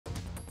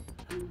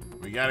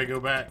We gotta go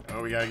back.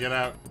 Oh, we gotta get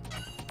out.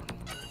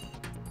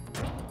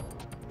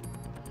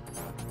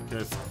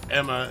 Because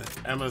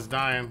Emma's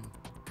dying.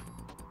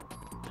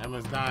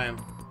 Emma's dying.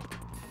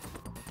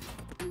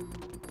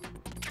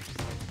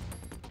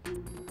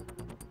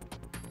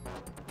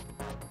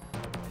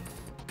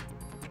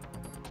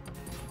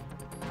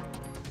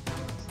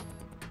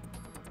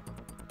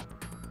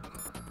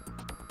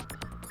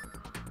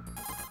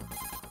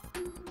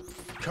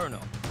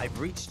 Colonel, I've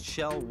reached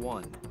Shell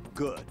 1.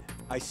 Good.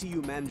 I see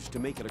you managed to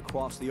make it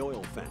across the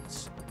oil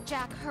fence.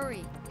 Jack,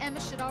 hurry.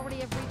 Emma should already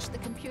have reached the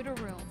computer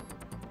room.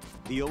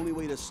 The only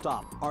way to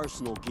stop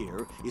Arsenal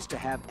gear is to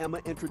have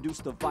Emma introduce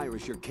the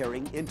virus you're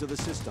carrying into the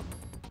system.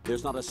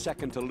 There's not a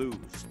second to lose.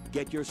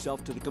 Get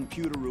yourself to the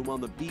computer room on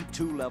the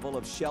B2 level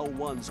of Shell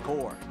 1's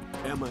core.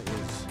 Emma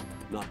is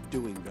not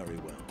doing very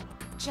well.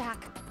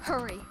 Jack,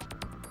 hurry.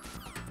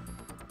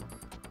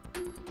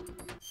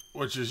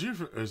 Which is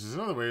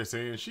another way of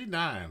saying she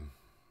dying.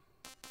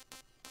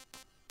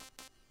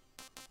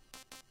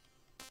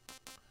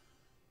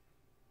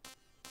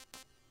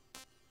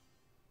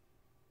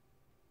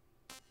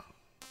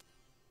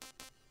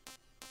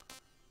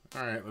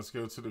 All right, let's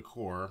go to the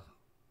core.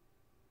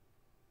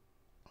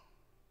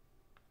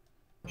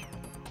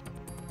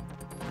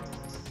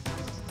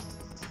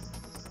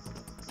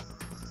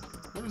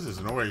 What is this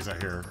noise I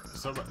hear?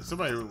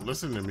 Somebody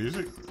listening to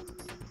music?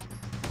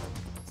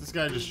 This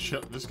guy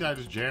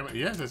just jamming.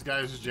 Yes, this guy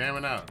is just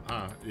jamming out.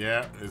 Huh?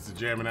 Yeah, it's a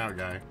jamming out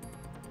guy.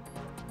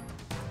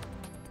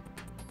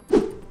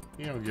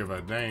 He don't give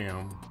a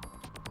damn.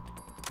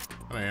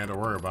 I ain't had to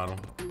worry about him.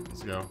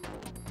 Let's go.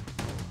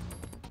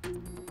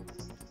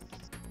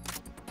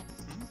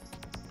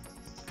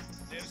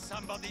 There's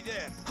somebody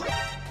there.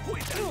 Who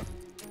is that?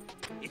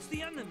 It's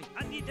the enemy.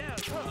 I need help.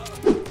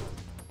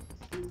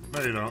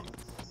 No, you don't.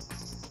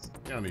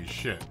 You don't need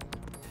shit.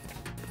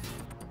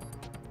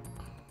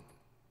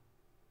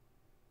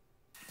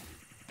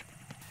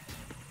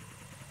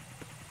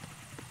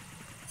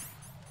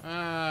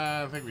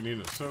 I think we need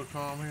a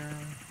SOCOM here.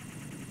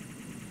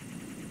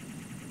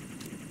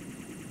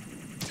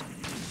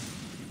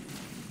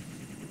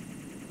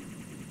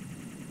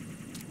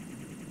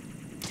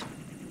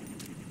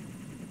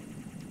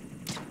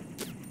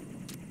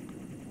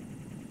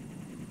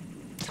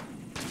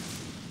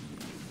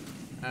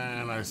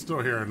 And I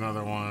still hear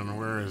another one.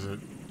 Where is it?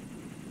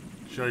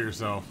 Show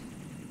yourself.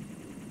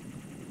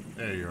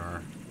 There you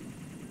are.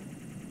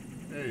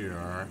 There you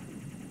are.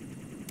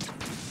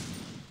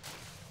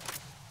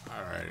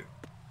 Alright.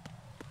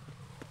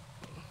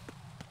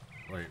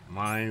 Wait,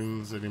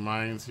 mines? Any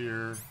mines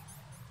here?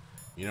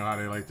 You know how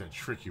they like to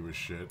trick you with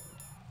shit.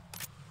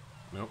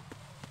 Nope.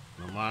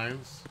 No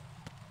mines.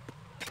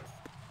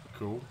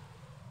 Cool.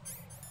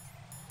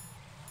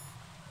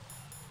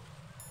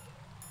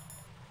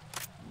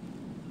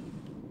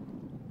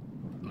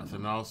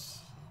 Nothing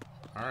else.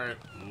 Alright,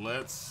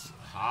 let's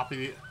hop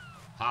the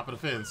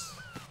fence.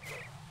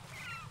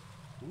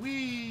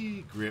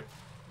 Whee! Grip,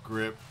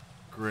 grip,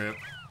 grip.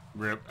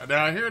 Grip.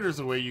 Now I hear there's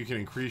a way you can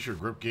increase your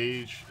grip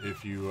gauge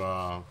if you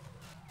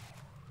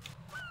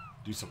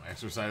do some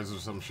exercises or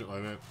some shit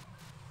like that.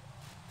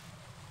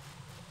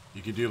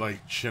 You can do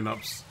like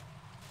chin-ups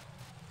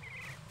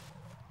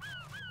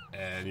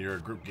and your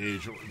grip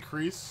gauge will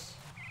increase.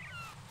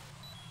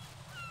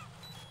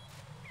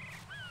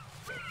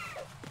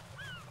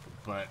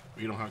 But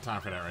we don't have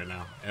time for that right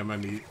now.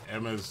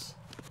 Emma's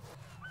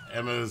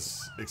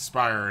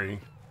expiring,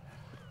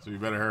 so we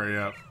better hurry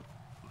up.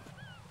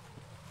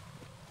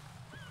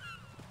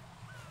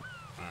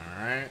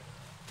 Alright.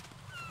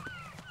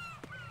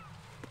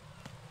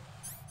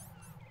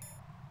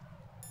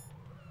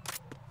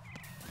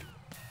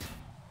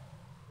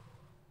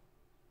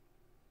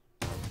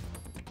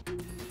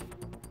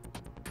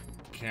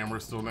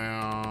 Camera's still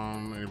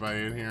down.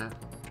 Anybody in here?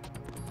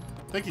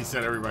 I think he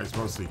said everybody's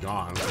mostly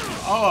gone.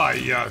 Oh,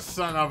 yeah,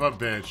 son of a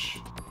bitch.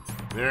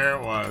 There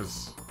it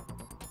was.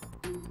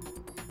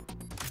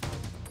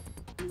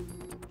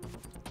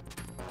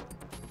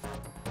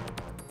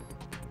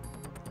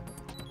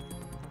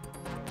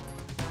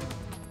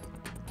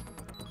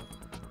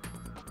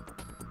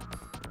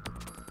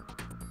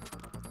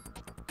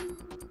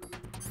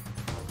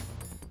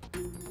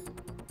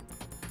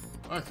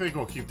 I think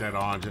we'll keep that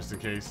on just in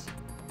case.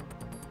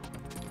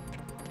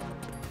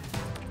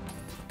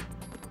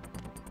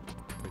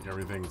 I think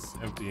everything's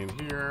empty in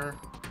here.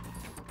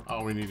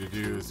 All we need to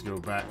do is go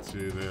back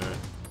to the...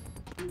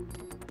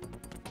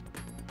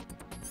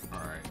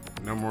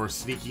 Alright, no more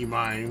sneaky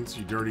mines,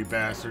 you dirty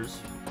bastards.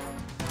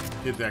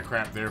 Hid that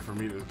crap there for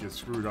me to get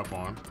screwed up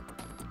on.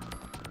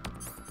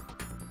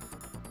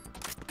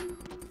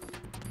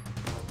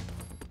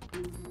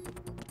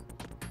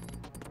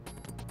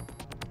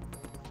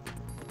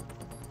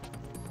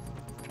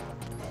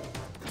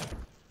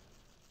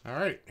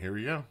 Alright, here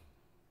we go.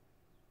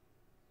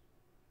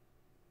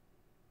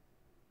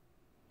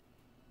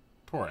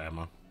 Poor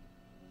Emma.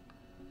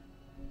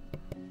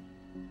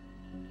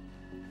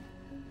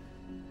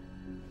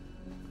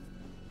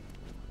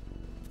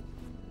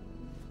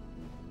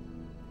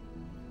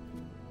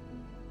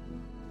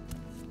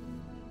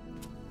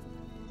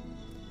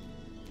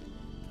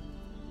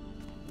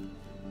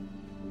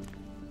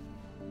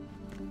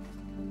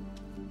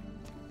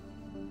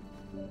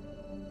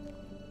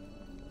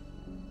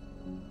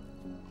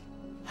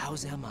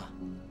 How's Emma?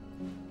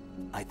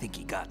 I think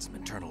he got some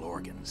internal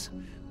organs.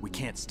 We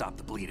can't stop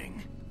the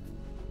bleeding.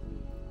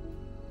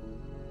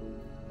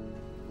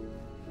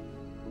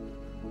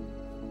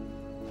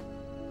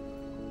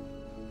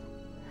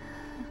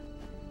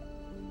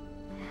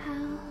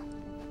 Hal?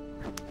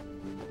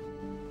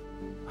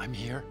 I'm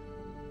here.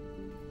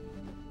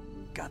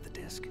 Got the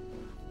disc.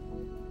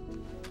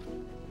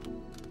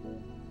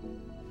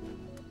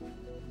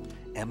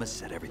 Emma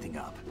set everything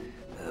up.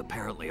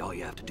 Apparently all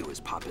you have to do is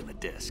pop in the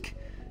disc.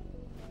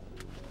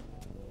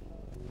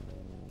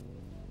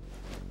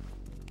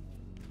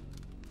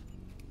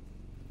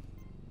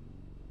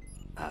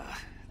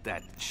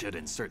 That should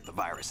insert the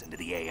virus into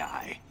the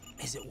AI.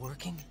 Is it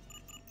working?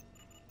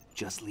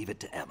 Just leave it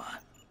to Emma.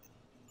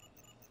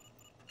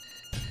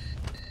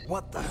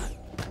 What the?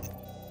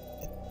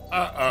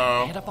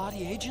 Uh-oh.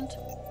 Antibody agent?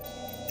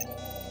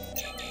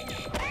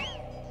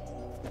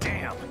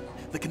 Damn!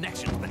 The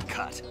connection's been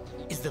cut.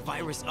 Is the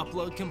virus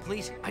upload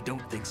complete? I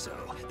don't think so.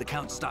 The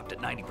count stopped at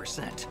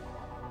 90%.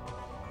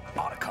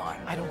 Otacon.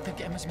 I don't think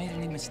Emma's made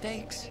any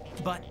mistakes.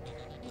 But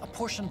A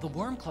portion of the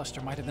worm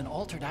cluster might have been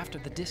altered after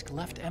the disc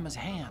left Emma's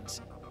hands.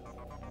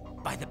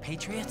 by the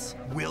Patriots?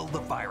 Will the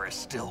virus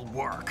still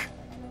work?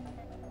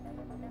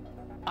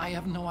 I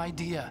have no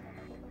idea.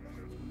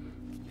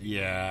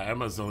 Yeah,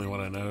 Emma's the only one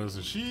that knows,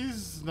 and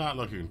she's not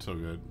looking too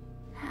good.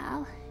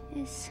 Hal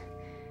is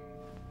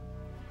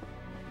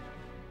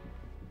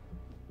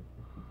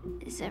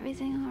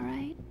everything all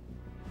right?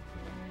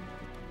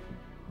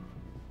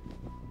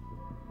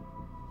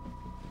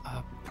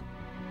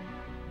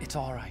 It's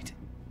all right.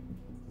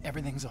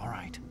 Everything's all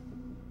right.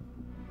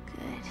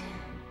 Good.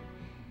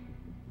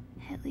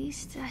 At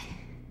least I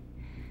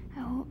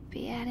won't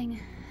be adding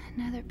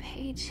another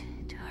page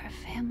to our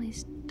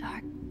family's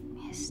dark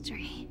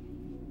history.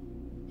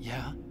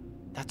 Yeah,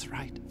 that's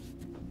right.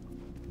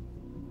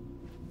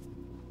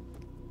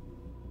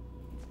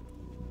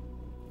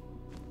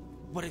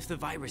 What if the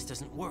virus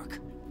doesn't work?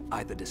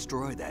 Either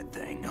destroy that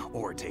thing,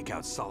 or take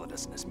out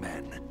Solidus and his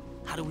men.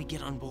 How do we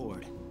get on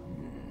board?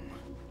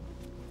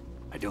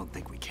 I don't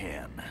think we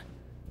can.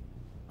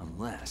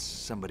 Unless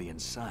somebody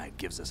inside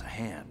gives us a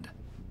hand.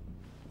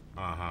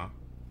 Uh-huh.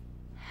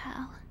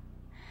 Hal,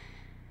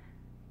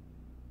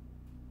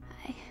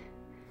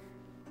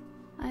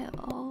 I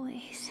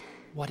always...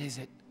 What is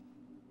it?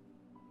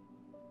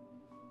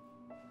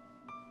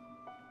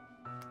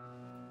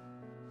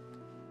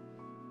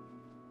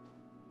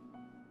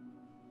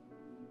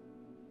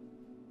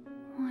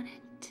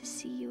 wanted to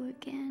see you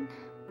again.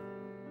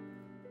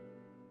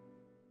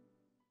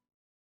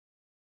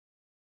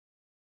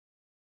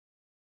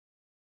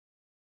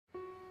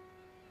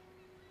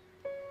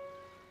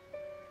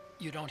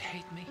 You don't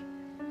hate me?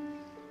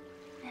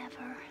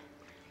 Never.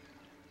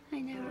 I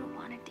never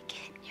wanted to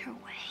get in your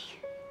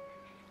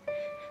way.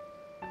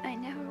 I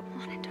never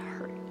wanted to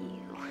hurt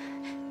you.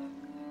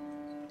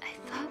 I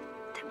thought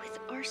that with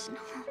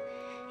Arsenal,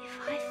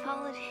 if I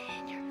followed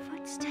in your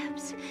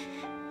footsteps,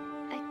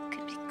 I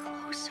could be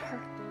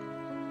closer.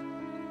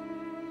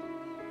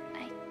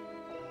 I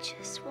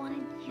just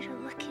wanted you to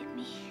look at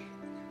me.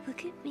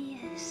 Look at me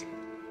as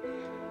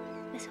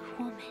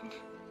a woman.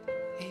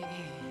 Hey,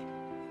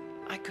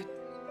 I could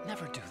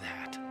never do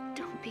that.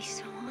 Don't be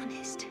so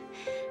honest.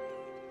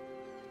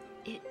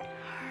 It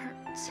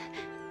hurts.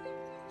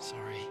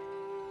 Sorry.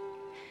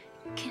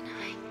 Can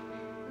I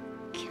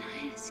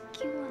ask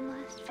you one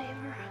last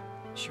favor?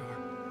 Sure.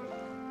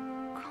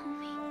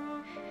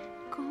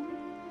 Call me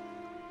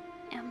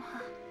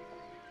Emma.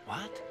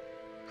 What?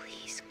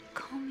 Please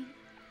call me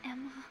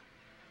Emma.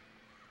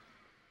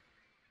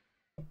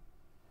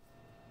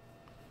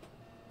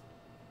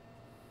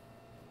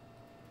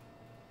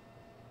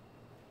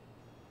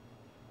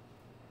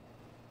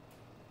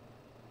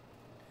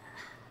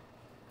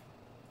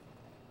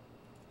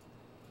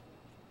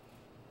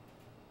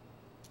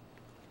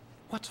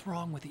 What's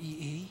wrong with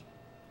EE?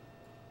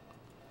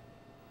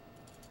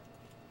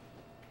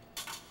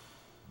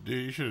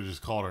 Dude, you should have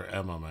just called her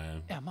Emma,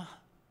 man. Emma?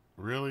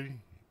 Really?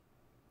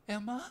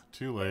 Emma?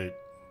 Too late.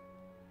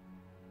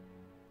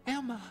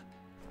 Emma?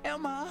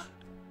 Emma?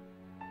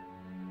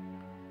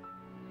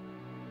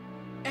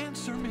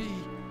 Answer me.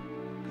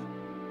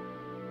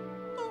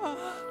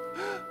 Ah.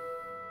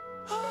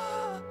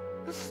 Ah.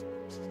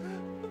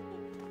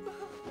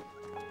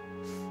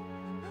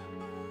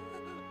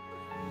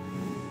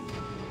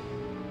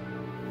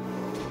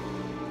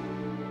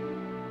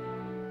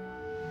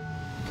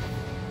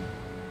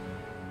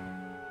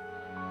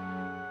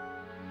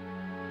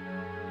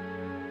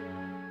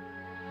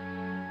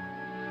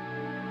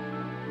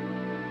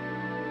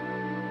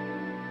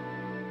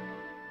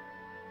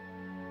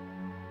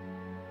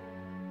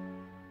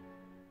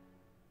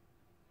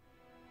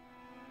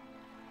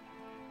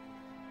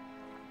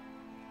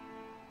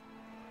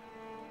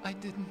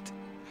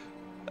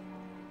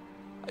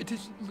 I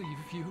didn't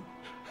leave you.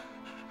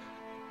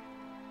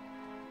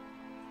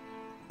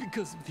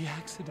 Because of the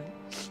accident,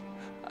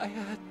 I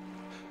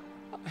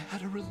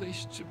had a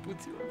relationship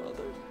with your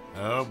mother.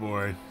 Oh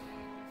boy.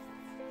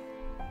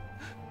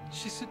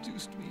 She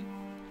seduced me.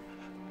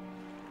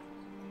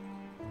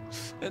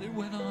 And it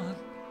went on.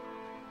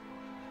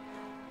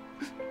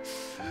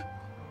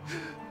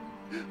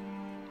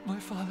 My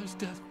father's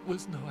death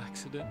was no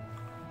accident.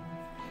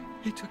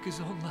 He took his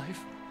own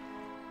life.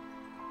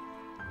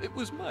 It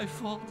was my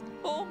fault,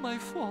 all my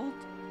fault.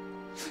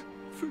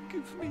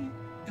 Forgive me,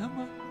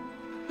 Emma.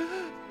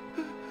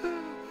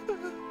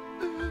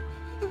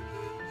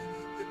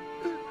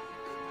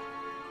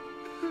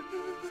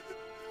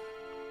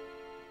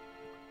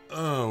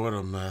 Oh, what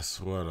a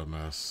mess, what a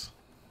mess.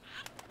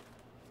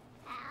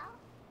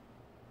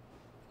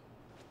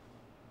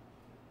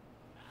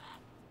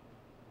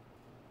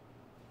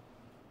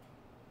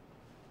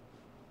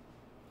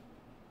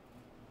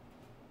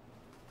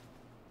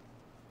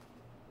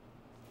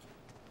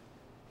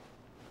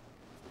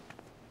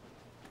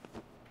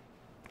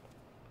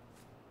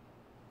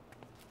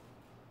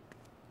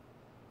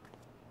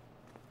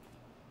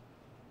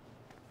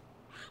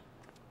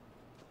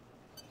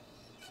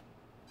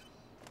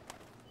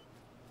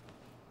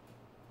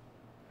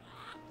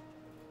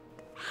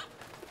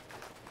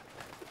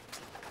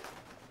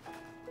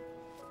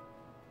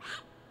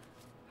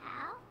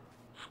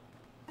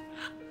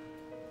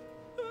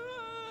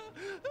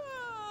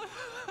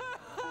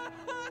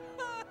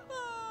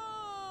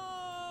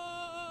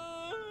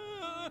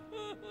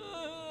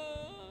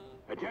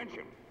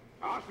 Attention!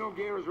 Arsenal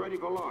gear is ready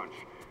for launch.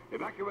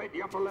 Evacuate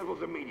the upper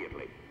levels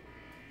immediately.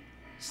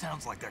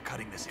 Sounds like they're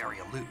cutting this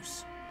area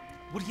loose.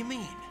 What do you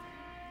mean?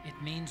 It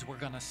means we're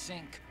gonna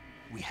sink.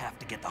 We have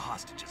to get the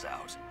hostages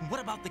out. What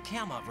about the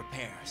camera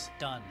repairs?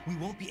 Done. We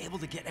won't be able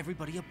to get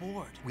everybody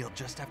aboard. We'll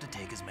just have to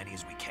take as many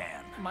as we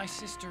can. My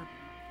sister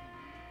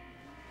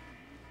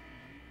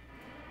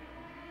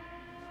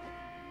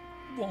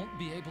won't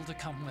be able to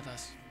come with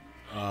us.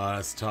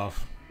 That's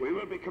tough. We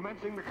will be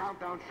commencing the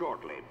countdown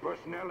shortly.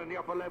 Personnel in the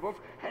upper levels,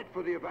 head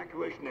for the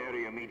evacuation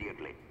area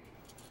immediately.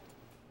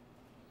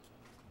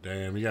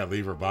 Damn, you gotta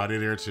leave her body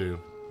there too.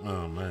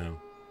 Oh, man.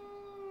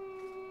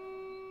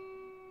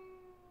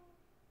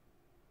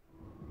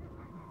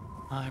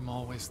 I'm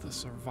always the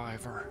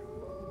survivor.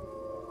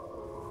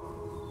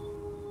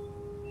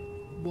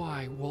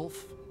 Why,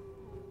 Wolf?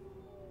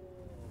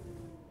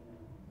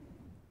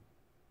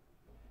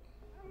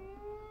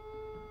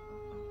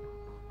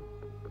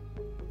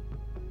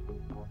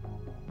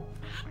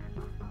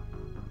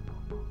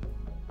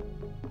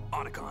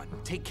 Otacon,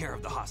 take care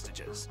of the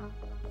hostages.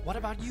 What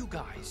about you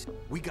guys?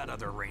 We got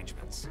other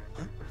arrangements.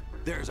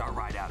 There's our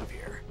ride out of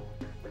here.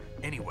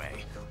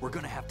 Anyway, we're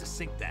gonna have to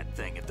sink that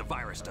thing if the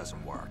virus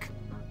doesn't work.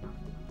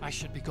 I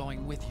should be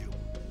going with you.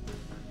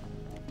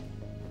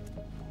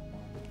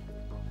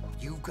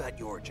 You've got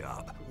your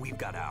job, we've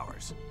got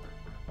ours.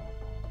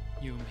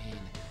 You mean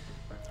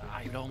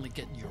I'd only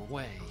get in your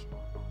way?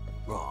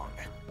 Wrong.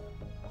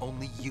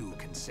 Only you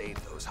can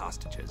save those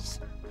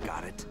hostages.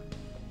 Got it?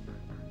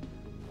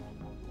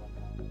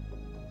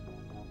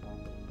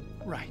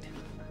 Right.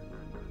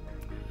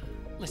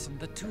 Listen,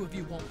 the two of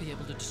you won't be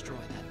able to destroy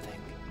that thing.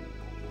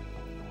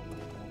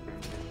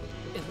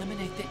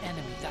 Eliminate the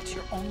enemy. That's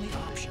your only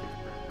option.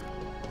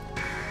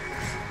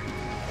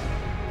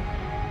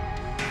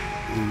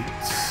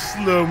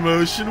 Slow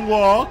motion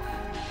walk.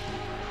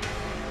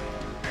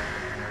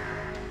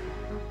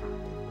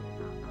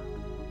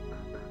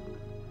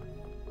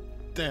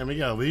 Damn, we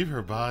gotta leave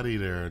her body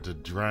there to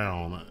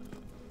drown.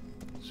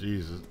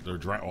 Jesus, or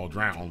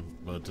drown,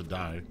 but to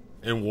die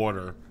in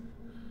water.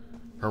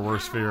 Her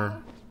worst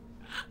fear.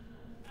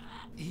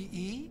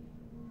 E?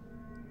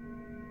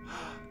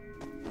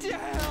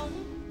 Damn!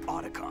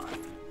 Otacon,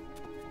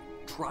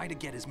 try to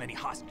get as many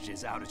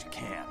hostages out as you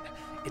can.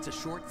 It's a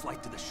short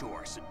flight to the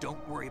shore, so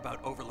don't worry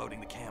about overloading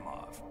the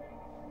Kamov.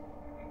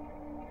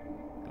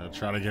 I'll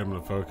try to get him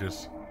to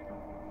focus.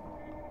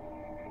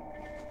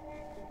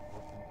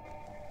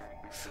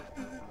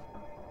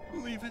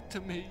 Leave it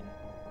to me.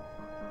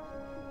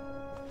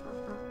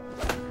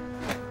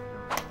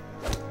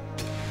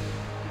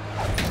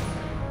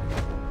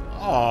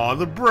 Aw,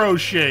 the bro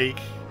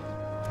shake.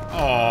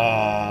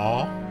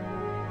 Aw.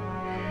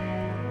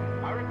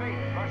 I repeat,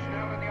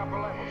 personnel in the upper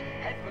levels,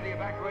 head for the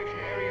evacuation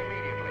area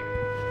immediately.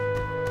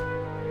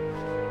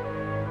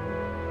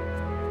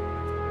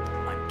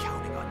 I'm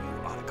counting on you,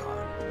 Otacon.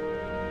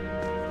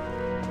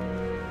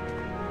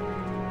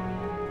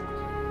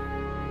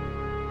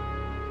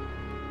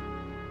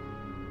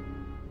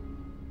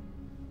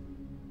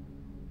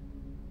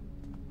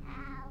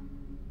 Al,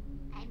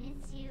 I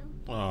miss you.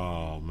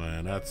 Oh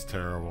man, that's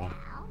terrible.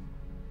 Al,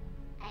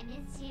 I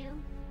miss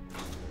you.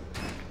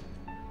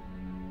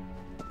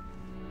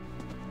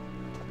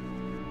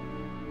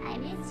 I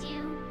miss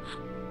you.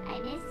 I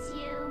miss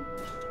you.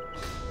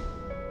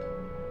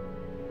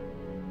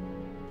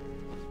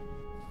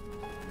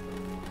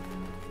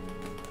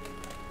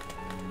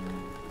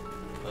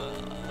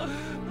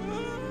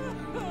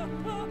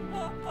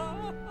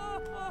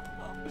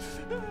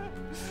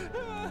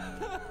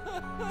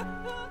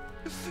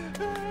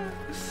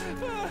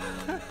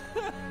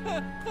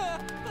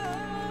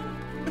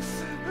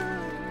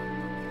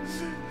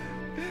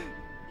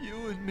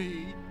 You and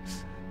me,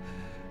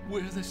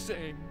 we're the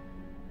same.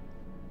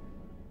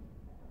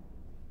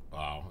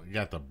 Wow. You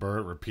got the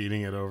bird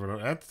repeating it over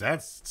and over.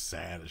 That's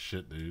sad as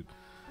shit, dude.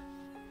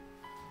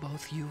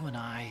 Both you and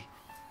I,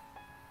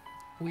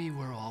 we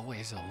were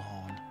always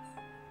alone.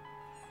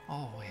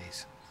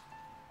 Always.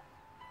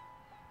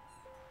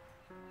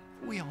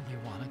 We only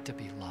wanted to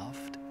be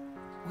loved.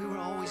 We were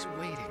always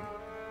waiting.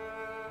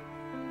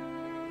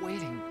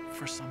 Waiting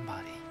for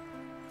somebody.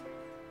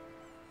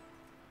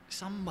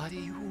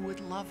 Somebody who would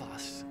love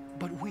us,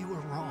 but we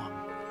were wrong.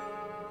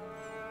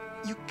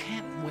 You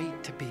can't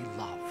wait to be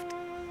loved.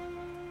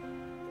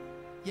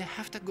 You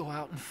have to go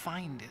out and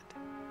find it.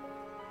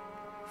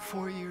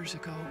 4 years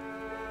ago,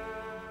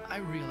 I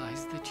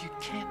realized that you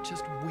can't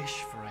just wish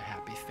for a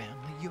happy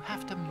family. You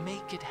have to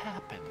make it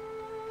happen.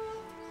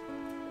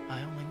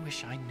 I only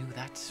wish I knew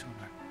that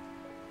sooner.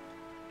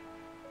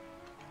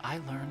 I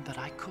learned that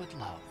I could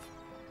love,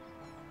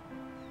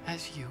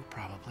 as you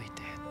probably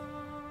did,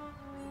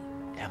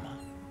 Emma.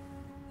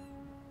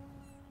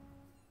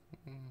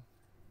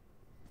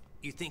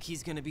 You think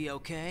he's gonna be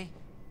okay?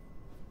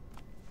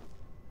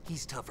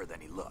 He's tougher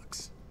than he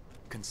looks.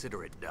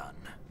 Consider it done.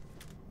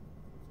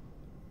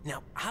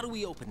 Now, how do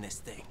we open this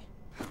thing?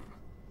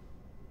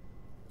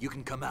 You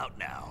can come out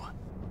now.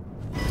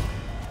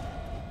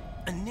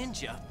 A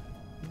ninja?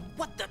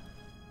 What the?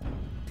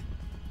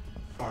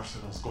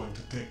 Arsenal's going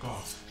to take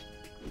off.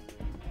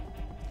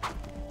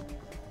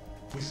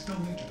 We still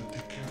need you to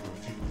take care of a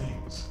few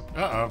things.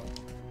 Uh-oh.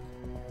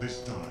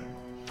 This time,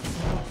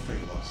 don't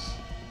fail us.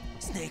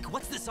 Snake,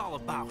 what's this all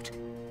about?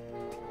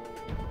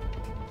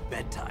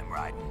 Bedtime,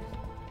 Raiden.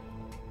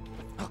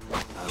 I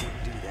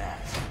would do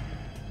that.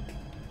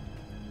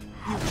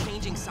 You're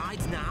changing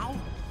sides now?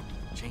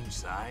 Change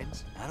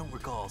sides? I don't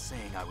recall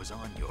saying I was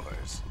on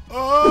yours.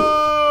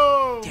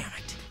 Oh! Damn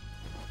it.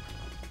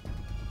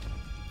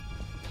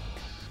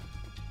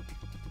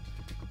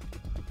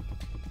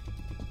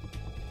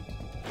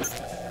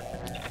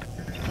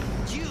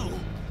 You!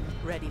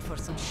 Ready for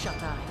some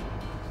shut-eye?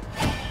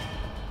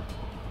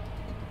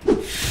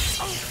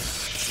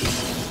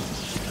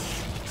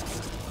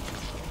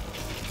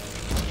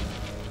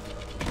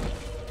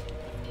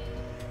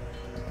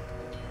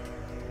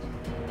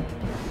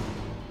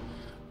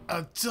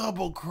 A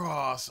double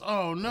cross.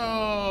 Oh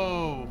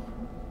no.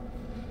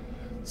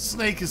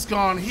 Snake has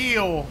gone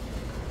heel.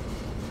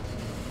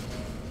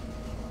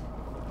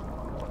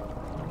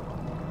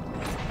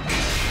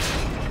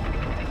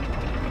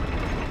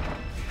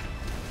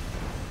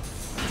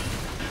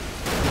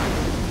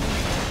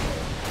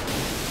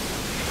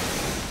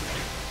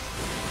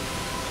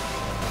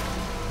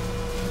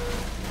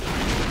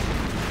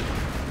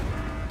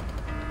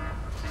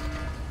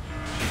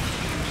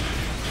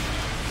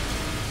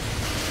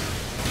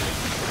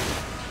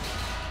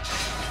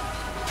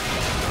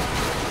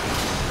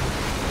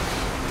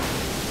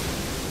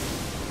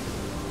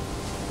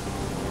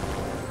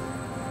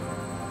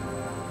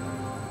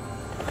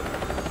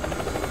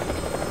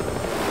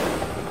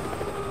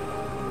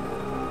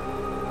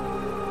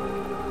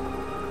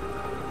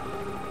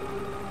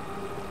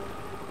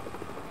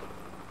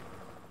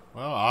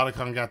 Well,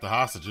 Otacon got the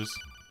hostages.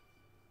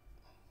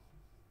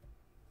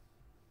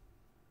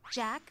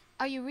 Jack,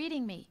 are you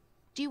reading me?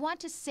 Do you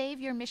want to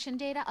save your mission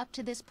data up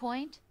to this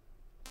point?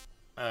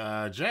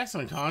 Jack's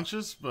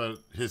unconscious, but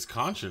his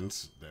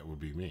conscience, that would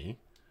be me,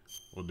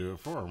 will do it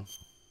for him.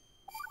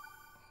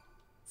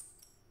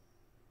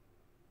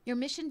 Your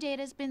mission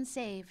data's been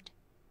saved.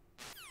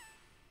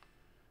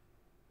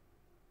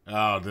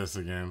 Oh, this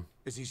again.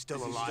 Is he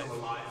still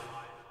alive?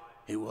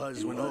 He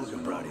was when Olga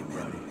brought him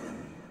in.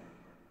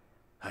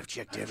 I've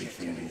checked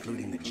everything,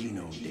 including the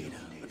genome data,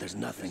 but there's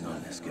nothing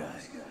on this guy.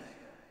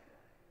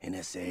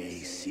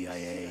 NSA,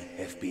 CIA,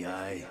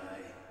 FBI.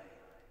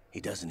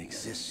 He doesn't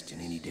exist in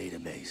any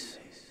database.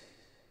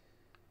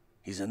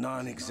 He's a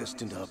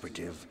non-existent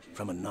operative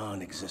from a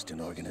non-existent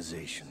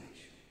organization.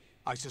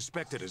 I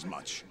suspected as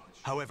much.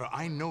 However,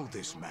 I know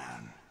this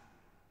man.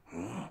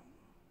 Huh?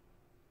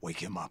 Wake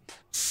him up.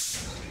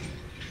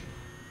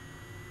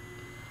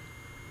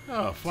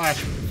 Oh,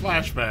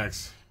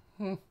 flashbacks.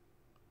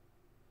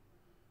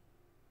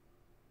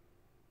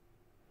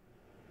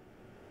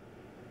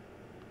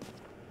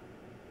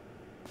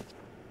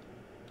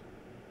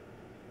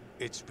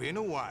 It's been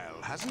a while,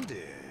 hasn't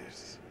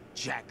it?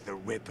 Jack the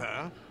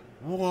Ripper.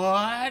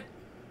 What?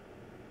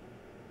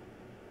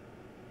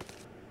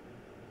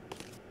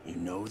 You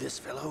know this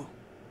fellow?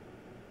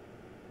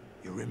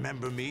 You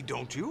remember me,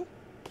 don't you?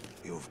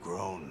 You've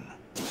grown.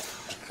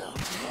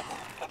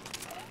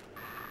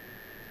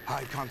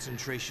 High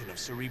concentration of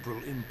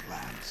cerebral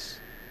implants.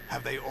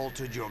 Have they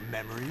altered your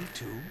memory,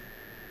 too?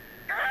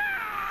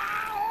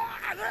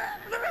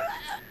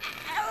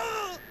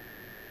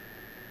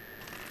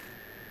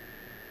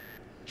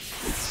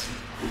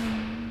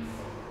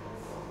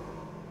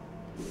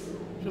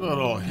 Get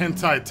little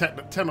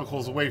hentai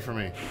tentacles away from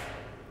me.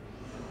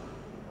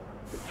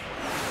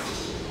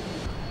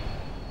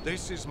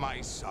 This is my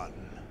son.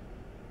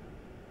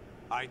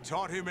 I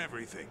taught him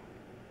everything.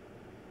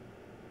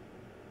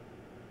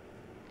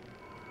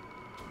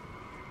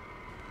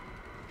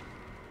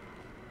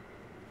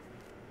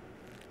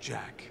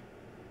 Jack,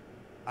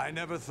 I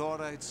never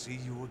thought I'd see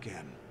you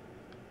again.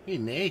 He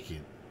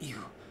naked. You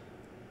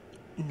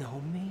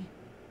know me?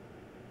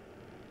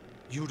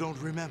 You don't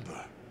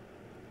remember.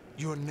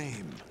 Your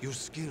name, your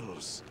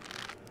skills.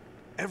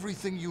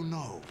 Everything you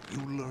know, you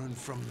learned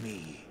from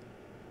me.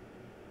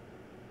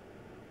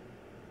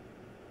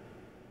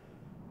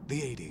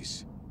 The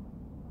 80s.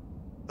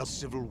 A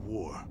civil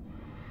war.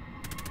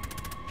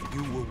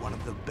 You were one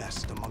of the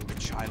best among the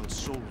child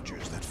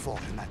soldiers that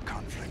fought in that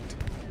conflict.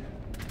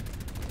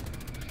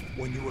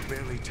 When you were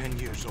barely 10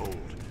 years old,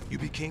 you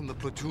became the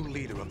platoon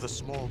leader of the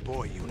Small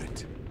Boy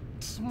Unit.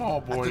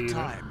 Small Boy At the Unit.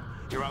 time,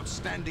 your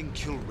outstanding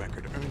kill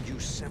record earned you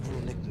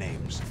several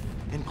nicknames,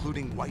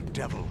 including White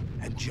Devil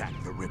and Jack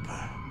the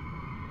Ripper.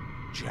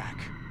 Jack,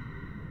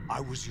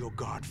 I was your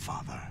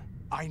godfather.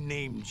 I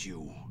named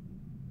you.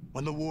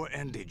 When the war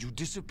ended, you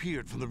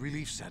disappeared from the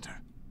relief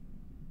center.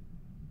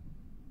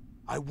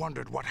 I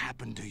wondered what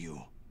happened to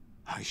you.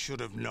 I should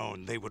have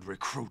known they would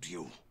recruit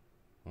you.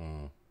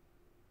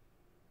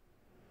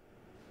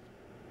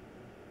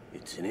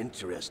 It's an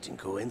interesting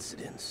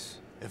coincidence.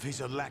 If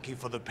he's a lackey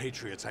for the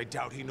Patriots, I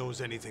doubt he knows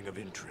anything of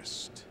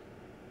interest.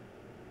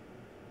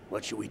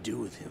 What should we do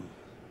with him?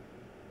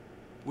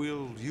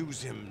 We'll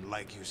use him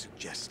like you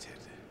suggested.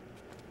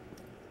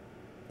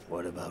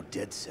 What about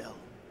Dead Cell?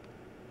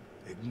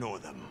 Ignore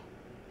them.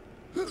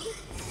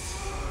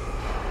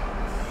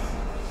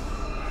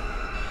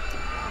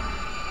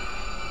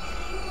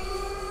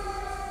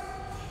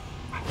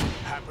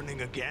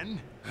 Happening again?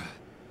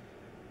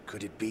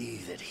 Could it be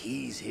that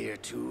he's here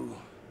too?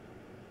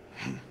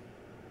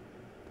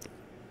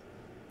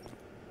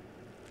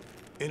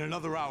 In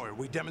another hour,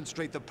 we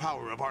demonstrate the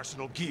power of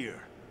Arsenal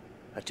gear.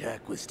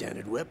 Attack with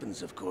standard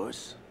weapons, of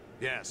course.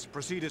 Yes,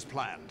 proceed as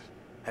planned.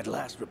 At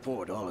last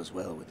report, all is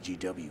well with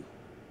GW.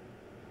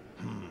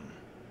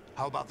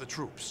 How about the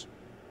troops?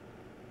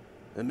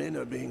 The men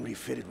are being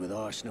refitted with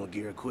Arsenal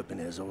gear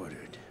equipment as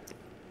ordered.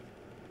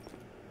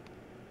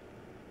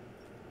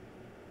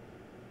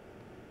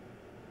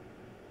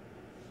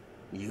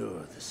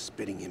 You're the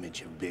spitting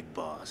image of Big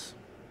Boss.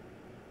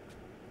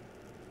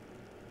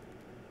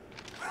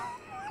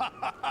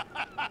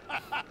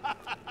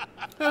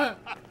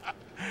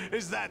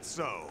 Is that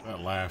so?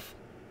 That laugh.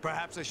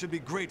 Perhaps I should be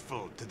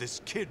grateful to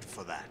this kid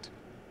for that.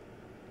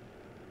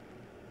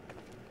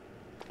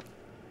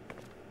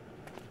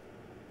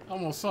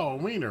 Almost saw a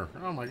wiener.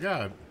 Oh my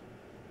god.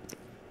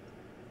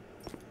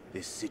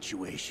 This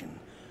situation,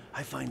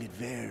 I find it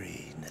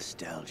very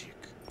nostalgic.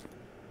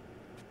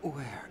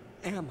 Where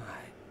am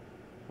I?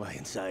 Why,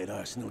 inside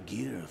Arsenal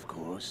gear, of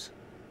course.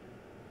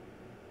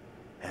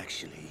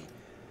 Actually,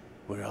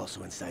 we're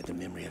also inside the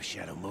memory of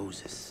Shadow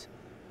Moses.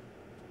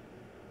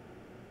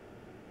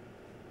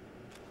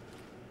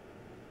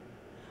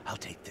 I'll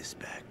take this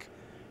back.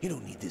 You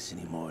don't need this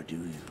anymore, do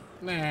you?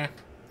 Nah.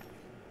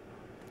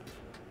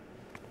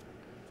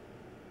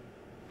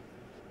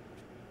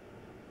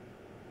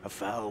 A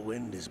foul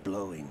wind is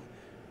blowing.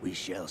 We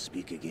shall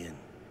speak again.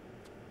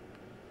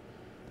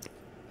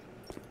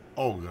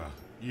 Olga,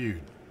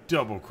 you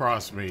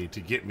double-crossed me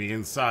to get me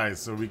inside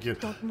so we could...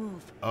 Don't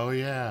move. Oh,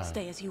 yeah.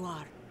 Stay as you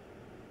are.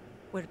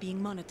 We're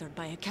being monitored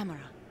by a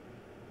camera.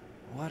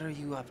 What are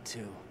you up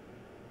to?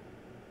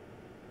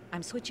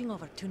 I'm switching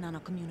over to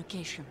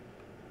nanocommunication.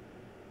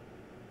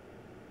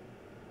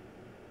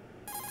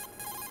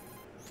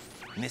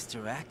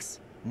 Mr. X?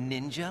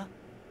 Ninja?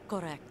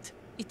 Correct.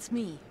 It's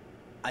me.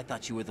 I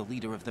thought you were the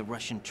leader of the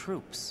Russian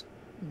troops.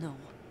 No,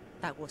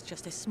 that was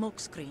just a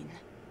smokescreen.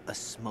 A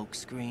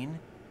smokescreen?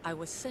 I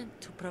was sent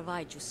to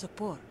provide you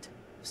support.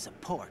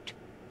 Support?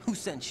 Who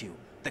sent you?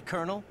 The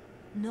Colonel?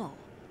 No,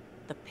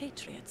 the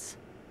Patriots.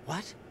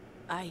 What?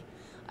 I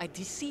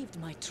deceived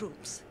my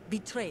troops,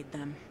 betrayed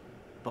them.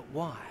 But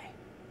why?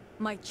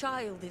 My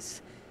child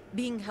is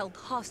being held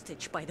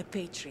hostage by the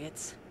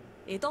Patriots.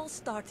 It all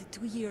started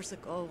 2 years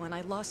ago when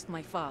I lost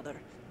my father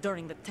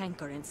during the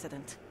tanker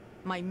incident.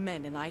 My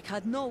men and I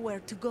had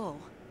nowhere to go,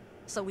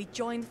 so we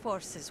joined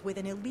forces with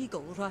an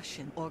illegal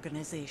Russian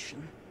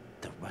organization.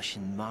 The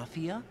Russian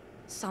Mafia?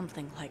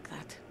 Something like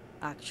that,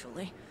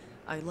 actually.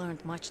 I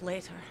learned much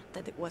later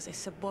that it was a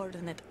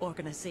subordinate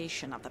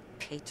organization of the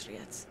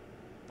Patriots.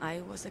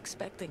 I was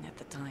expecting at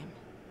the time.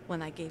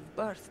 When I gave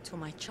birth to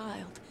my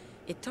child,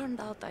 it turned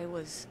out I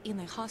was in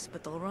a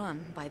hospital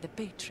run by the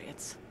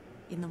Patriots.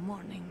 In the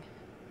morning,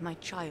 my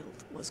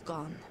child was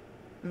gone.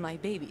 My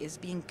baby is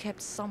being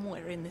kept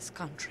somewhere in this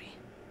country.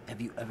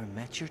 Have you ever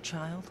met your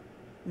child?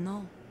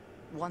 No.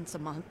 Once a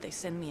month, they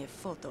send me a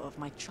photo of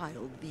my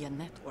child via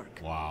network.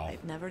 Wow.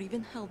 I've never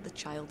even held the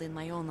child in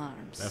my own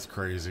arms. That's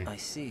crazy. I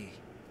see.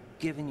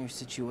 Given your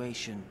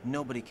situation,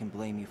 nobody can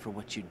blame you for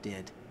what you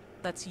did.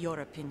 That's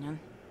your opinion.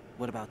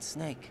 What about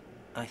Snake?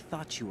 I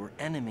thought you were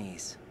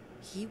enemies.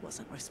 He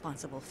wasn't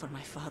responsible for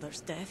my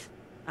father's death.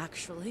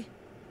 Actually,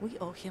 we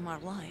owe him our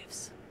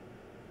lives.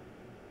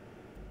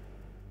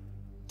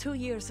 2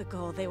 years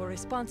ago, they were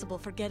responsible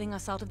for getting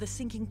us out of the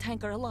sinking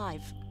tanker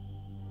alive.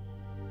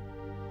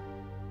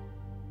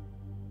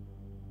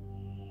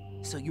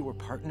 So you were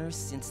partners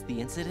since the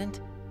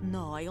incident?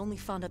 No, I only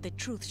found out the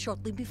truth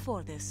shortly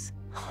before this.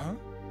 Huh?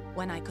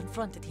 when I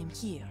confronted him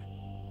here.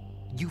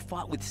 You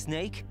fought with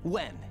Snake?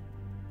 When?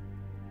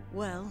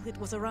 Well, it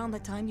was around the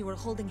time you were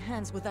holding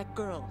hands with that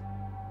girl.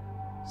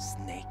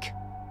 Snake.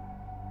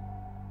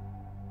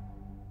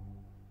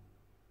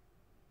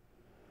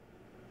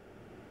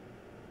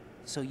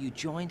 So you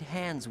joined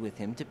hands with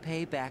him to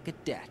pay back a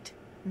debt?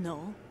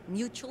 No,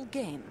 mutual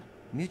gain.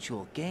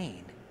 Mutual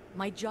gain?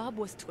 My job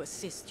was to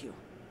assist you.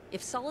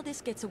 If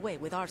Solidus gets away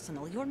with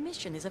Arsenal, your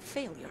mission is a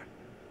failure.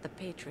 The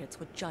Patriots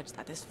would judge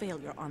that as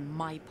failure on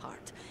my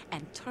part,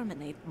 and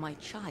terminate my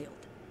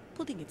child.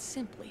 Putting it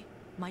simply,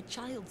 my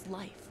child's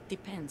life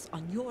depends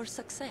on your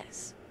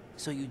success.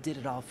 So you did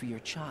it all for your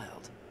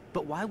child.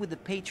 But why would the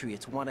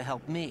Patriots want to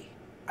help me?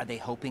 Are they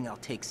hoping I'll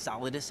take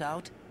Solidus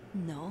out?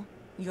 No,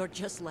 you're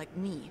just like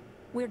me.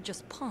 We're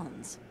just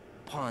pawns.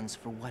 Pawns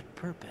for what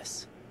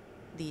purpose?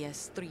 The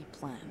S3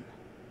 plan.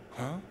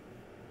 Huh?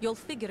 You'll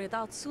figure it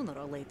out sooner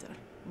or later,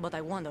 but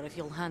I wonder if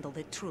you'll handle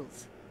the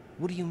truth.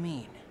 What do you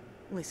mean?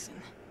 Listen,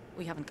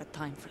 we haven't got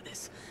time for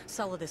this.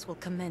 Solidus will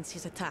commence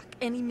his attack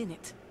any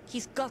minute.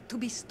 He's got to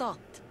be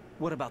stopped.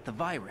 What about the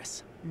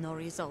virus? No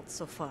results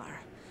so far.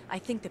 I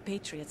think the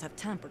Patriots have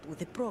tampered with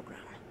the program.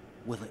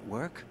 Will it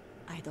work?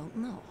 I don't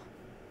know.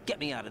 Get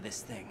me out of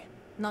this thing.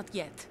 Not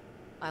yet.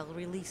 I'll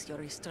release your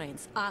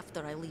restraints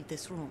after I leave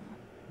this room.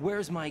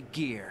 Where's my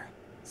gear?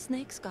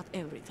 Snake's got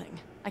everything.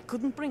 I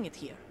couldn't bring it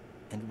here.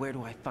 And where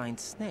do I find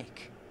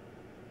Snake?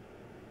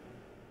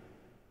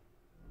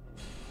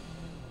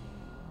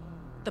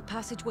 The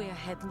passageway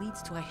ahead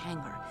leads to a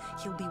hangar.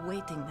 He'll be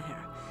waiting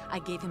there. I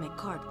gave him a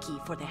card key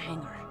for the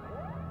hangar.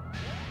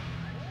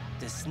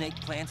 Does Snake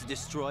plan to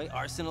destroy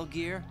Arsenal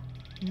gear?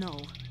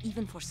 No.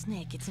 Even for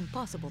Snake, it's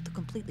impossible to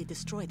completely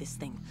destroy this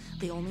thing.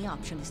 The only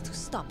option is to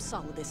stop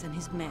Solidus and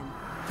his men.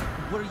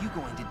 What are you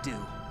going to do?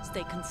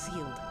 Stay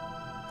concealed.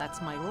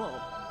 That's my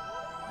role.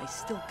 I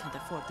still can't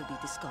afford to be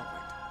discovered.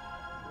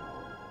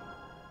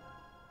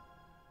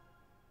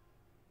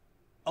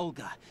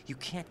 Olga, you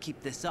can't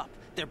keep this up.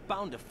 They're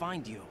bound to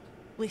find you.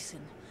 Listen,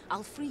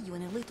 I'll free you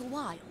in a little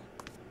while.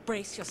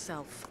 Brace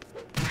yourself.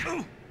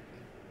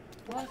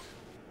 What?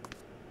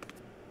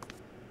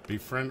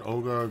 Befriend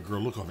Olga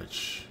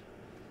Gerlukovich.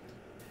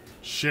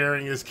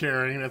 Sharing is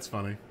caring. That's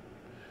funny.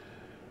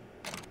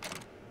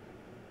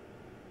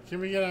 Can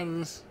we get out of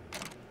this?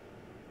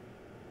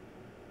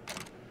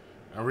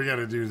 Oh, we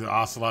gotta do the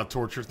ocelot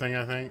torture thing,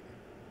 I think.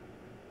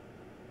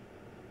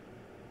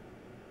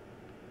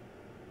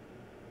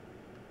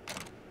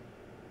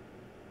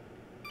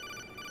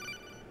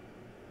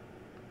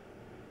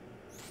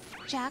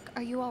 Jack,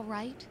 are you all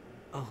right?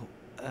 Oh,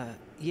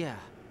 yeah.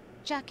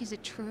 Jack, is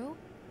it true?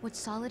 What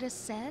Solidus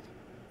said?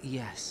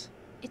 Yes.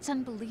 It's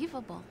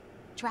unbelievable.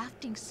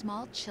 Drafting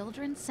small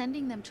children,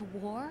 sending them to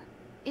war?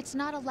 It's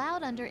not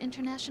allowed under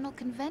international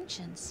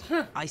conventions.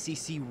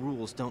 ICC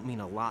rules don't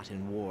mean a lot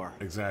in war.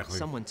 Exactly.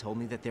 Someone told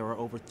me that there are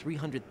over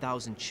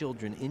 300,000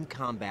 children in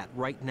combat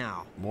right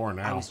now. More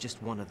now. I was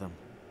just one of them.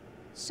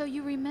 So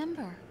you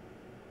remember.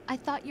 I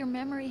thought your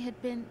memory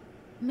had been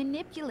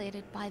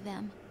manipulated by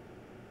them.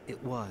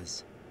 It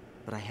was.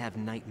 But I have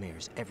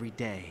nightmares every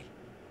day.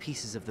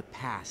 Pieces of the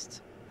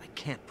past I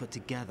can't put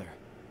together.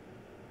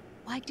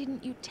 Why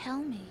didn't you tell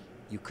me?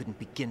 You couldn't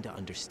begin to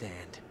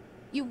understand.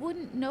 You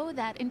wouldn't know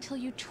that until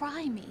you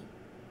try me.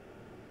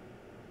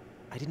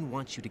 I didn't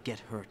want you to get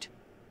hurt.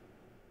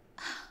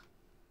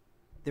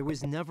 There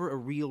was never a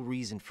real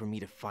reason for me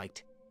to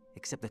fight,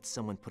 except that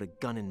someone put a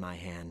gun in my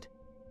hand.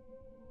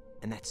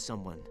 And that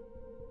someone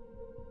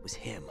was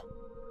him.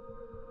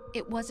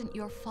 It wasn't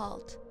your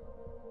fault.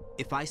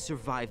 If I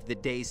survived the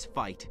day's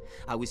fight,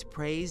 I was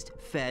praised,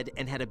 fed,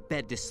 and had a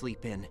bed to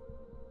sleep in.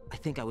 I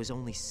think I was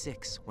only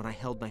 6 when I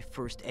held my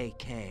first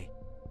AK.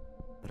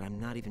 But I'm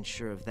not even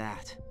sure of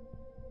that.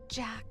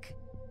 Jack.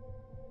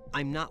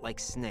 I'm not like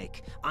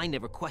Snake. I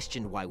never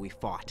questioned why we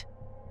fought.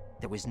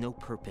 There was no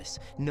purpose,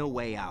 no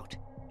way out.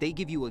 They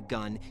give you a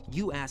gun,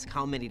 you ask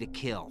how many to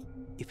kill.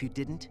 If you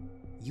didn't,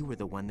 you were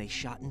the one they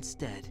shot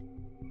instead.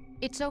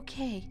 It's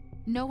okay.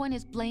 No one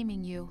is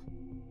blaming you.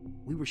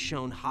 We were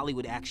shown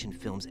Hollywood action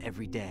films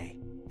every day.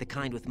 The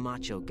kind with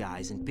macho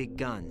guys and big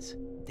guns.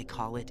 They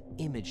call it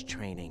image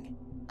training.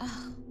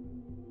 Ugh.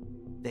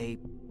 They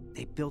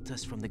built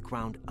us from the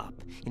ground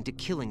up into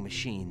killing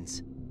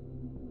machines.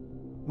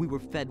 We were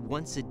fed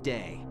once a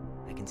day.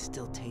 I can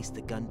still taste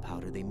the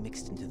gunpowder they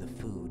mixed into the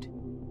food.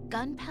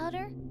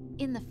 Gunpowder?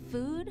 In the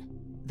food?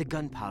 The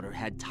gunpowder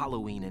had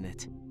toluene in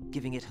it,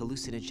 giving it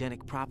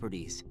hallucinogenic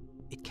properties.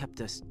 It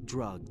kept us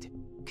drugged,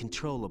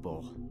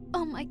 controllable.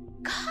 Oh my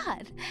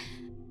God!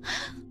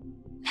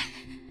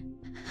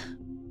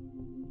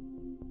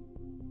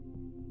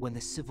 When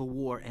the Civil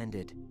War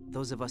ended,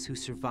 those of us who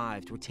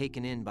survived were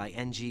taken in by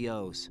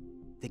NGOs.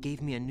 They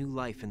gave me a new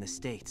life in the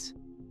States.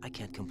 I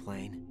can't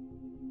complain.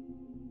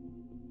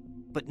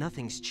 But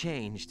nothing's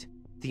changed.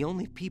 The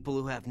only people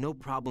who have no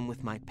problem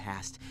with my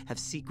past have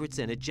secrets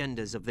and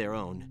agendas of their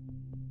own.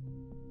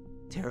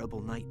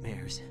 Terrible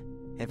nightmares.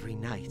 Every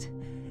night.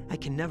 I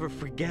can never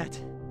forget.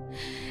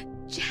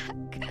 Jack.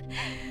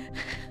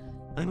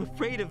 I'm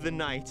afraid of the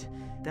night.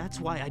 That's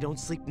why I don't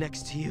sleep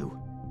next to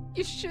you.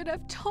 You should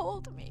have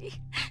told me.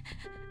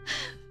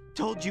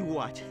 Told you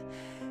what?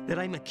 That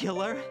I'm a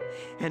killer?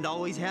 And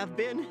always have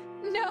been?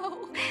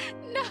 No,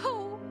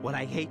 no. What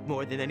I hate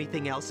more than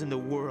anything else in the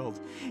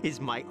world is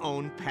my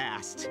own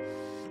past.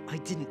 I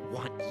didn't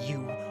want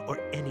you or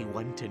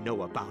anyone to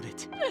know about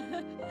it.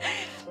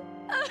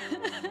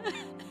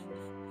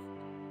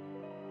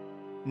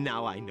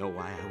 Now I know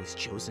why I was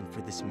chosen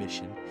for this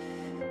mission.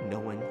 No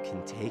one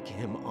can take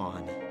him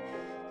on,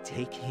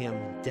 take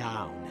him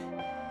down,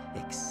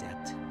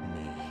 except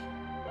me.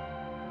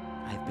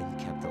 I've been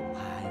kept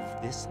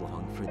alive this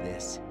long for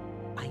this.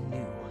 I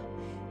knew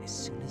as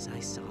soon as I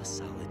saw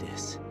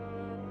Solidus.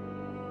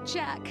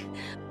 Jack,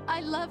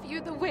 I love you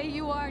the way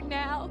you are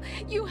now.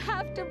 You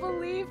have to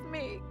believe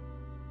me.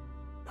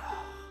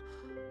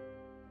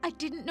 I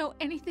didn't know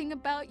anything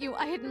about you,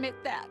 I admit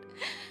that.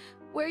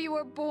 Where you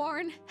were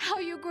born, how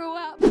you grew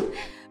up.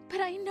 But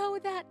I know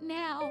that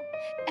now.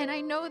 And I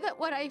know that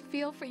what I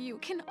feel for you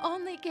can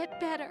only get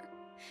better.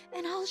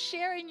 And I'll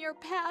share in your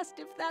past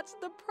if that's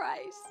the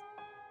price.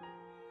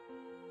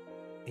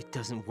 It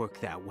doesn't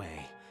work that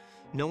way.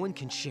 No one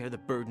can share the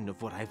burden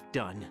of what I've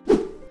done.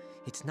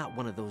 It's not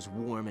one of those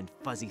warm and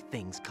fuzzy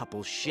things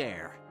couples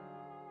share.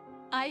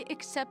 I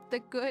accept the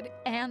good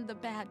and the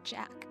bad,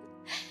 Jack.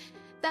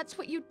 That's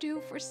what you do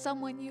for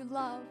someone you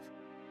love.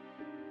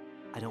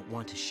 I don't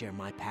want to share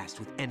my past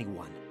with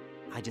anyone.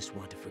 I just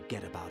want to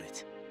forget about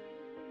it.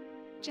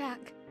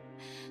 Jack,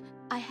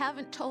 I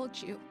haven't told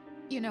you,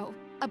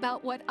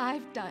 about what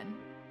I've done.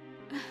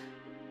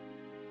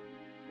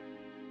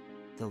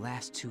 The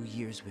last 2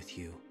 years with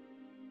you,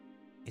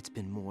 it's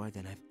been more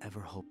than I've ever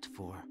hoped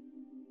for.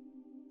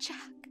 Jack.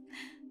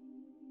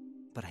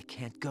 But I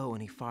can't go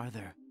any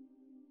farther.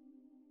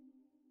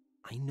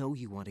 I know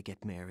you want to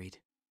get married.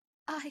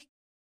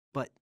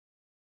 But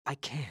I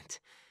can't.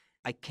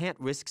 I can't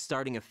risk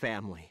starting a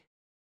family.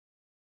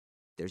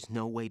 There's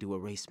no way to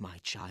erase my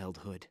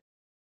childhood.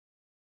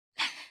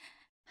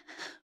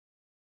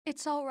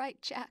 It's all right,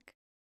 Jack.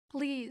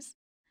 Please,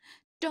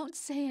 don't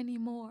say any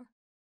more.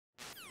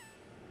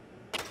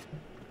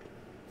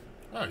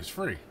 Oh, he's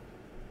free.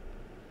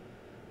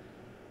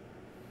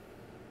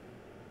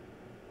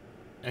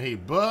 And he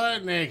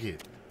butt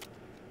naked.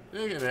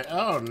 Look at that.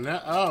 Oh,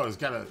 no. Oh, it's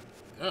got a...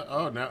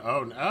 oh, no.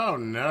 Oh,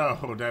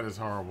 no. That is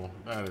horrible.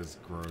 That is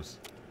gross.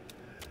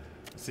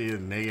 See his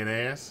naked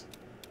ass?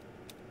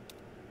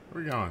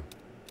 Where we going?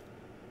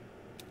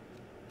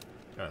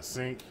 Got a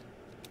sink.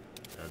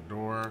 Got a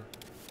door.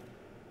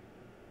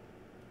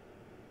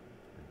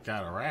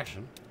 Got a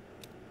ration.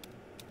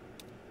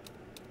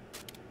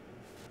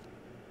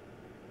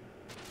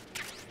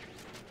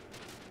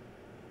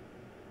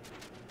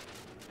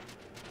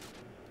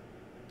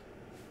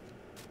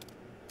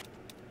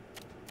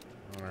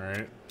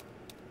 Alright.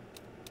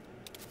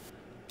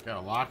 Got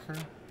a locker.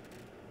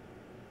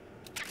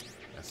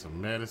 Got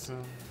some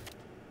medicine.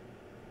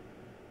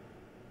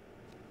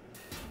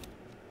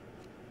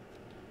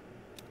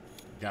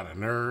 Got a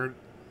nerd.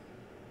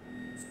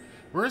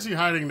 Where is he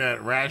hiding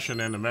that ration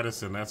and the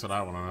medicine? That's what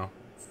I want to know.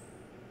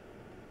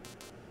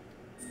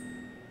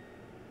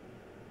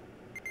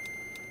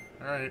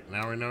 Alright,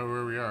 now we know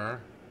where we are.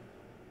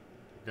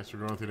 Guess we're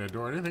going through that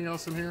door. Anything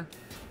else in here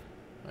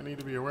I need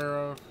to be aware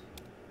of?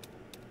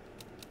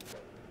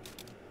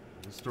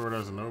 This door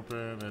doesn't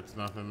open. That's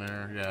nothing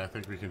there. Yeah, I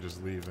think we can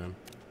just leave then.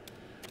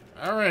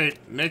 Alright,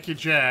 Naked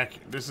Jack.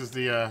 This is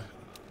the,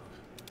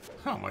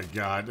 oh my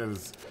god,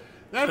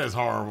 that is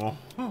horrible.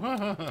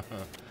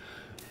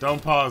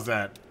 Don't pause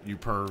that, you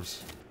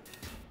pervs.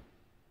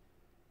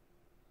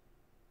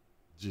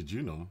 Did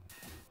you know?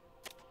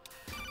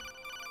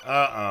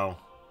 Uh-oh.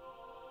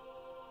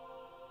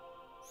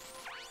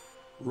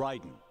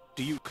 Raiden,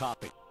 do you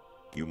copy?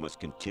 You must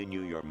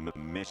continue your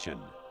mission.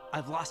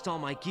 I've lost all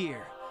my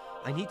gear.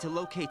 I need to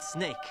locate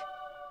Snake.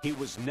 He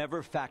was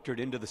never factored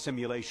into the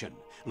simulation.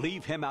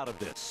 Leave him out of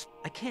this.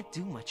 I can't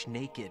do much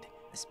naked,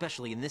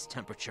 especially in this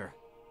temperature.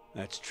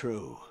 That's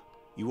true.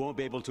 You won't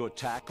be able to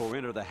attack or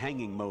enter the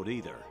hanging mode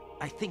either.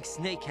 I think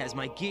Snake has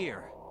my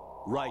gear.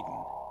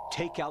 Raiden,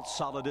 take out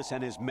Solidus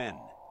and his men.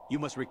 You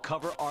must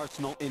recover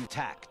Arsenal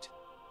intact.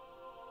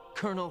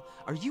 Colonel,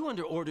 are you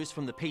under orders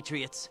from the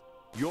Patriots?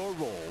 Your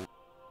role,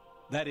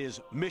 that is,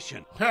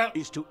 mission,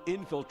 is to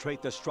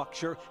infiltrate the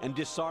structure and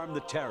disarm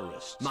the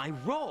terrorists. My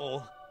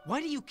role? Why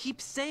do you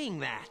keep saying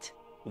that?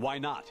 Why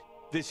not?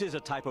 This is a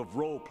type of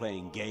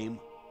role-playing game.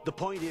 The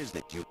point is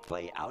that you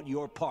play out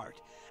your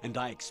part, and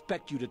I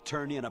expect you to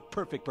turn in a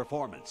perfect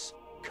performance.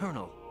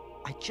 Colonel,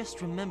 I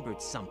just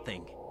remembered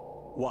something.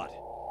 What?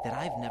 That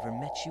I've never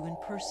met you in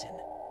person.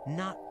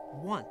 Not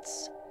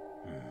once.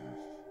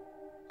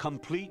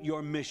 Complete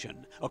your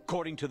mission,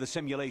 according to the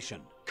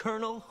simulation.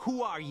 Colonel,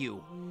 who are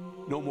you?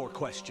 No more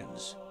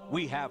questions.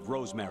 We have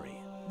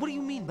Rosemary. What do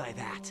you mean by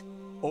that?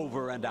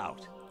 Over and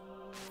out.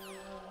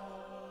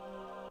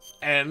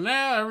 And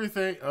now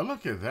everything... Oh,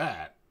 look at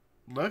that.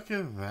 Look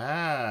at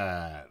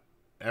that.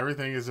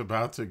 Everything is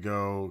about to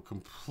go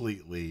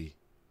completely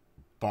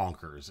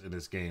bonkers in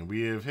this game.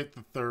 We have hit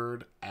the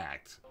third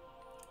act.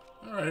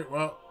 Alright,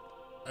 well,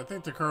 I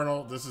think the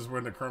Colonel, this is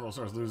when the Colonel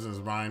starts losing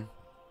his mind.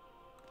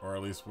 Or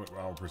at least what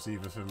I'll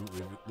perceive as him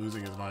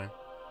losing his mind.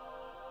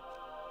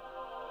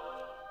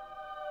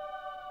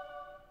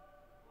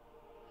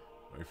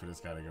 Wait for this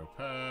guy to go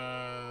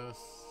past.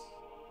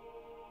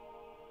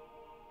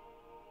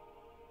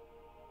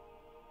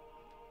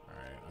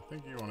 Alright, I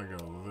think you want to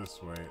go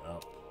this way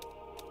up.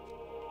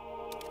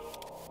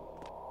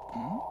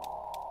 Hmm?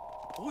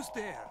 Who's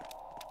there?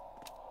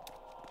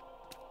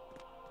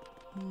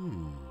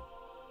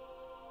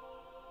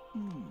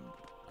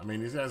 I mean,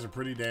 these guys are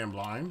pretty damn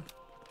blind.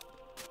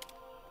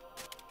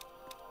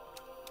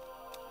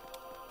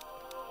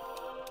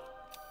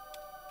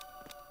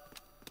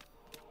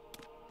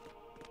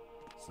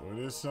 So it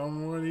is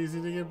somewhat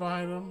easy to get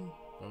behind them.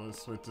 But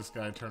let's let this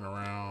guy turn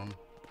around.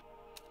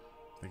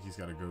 I think he's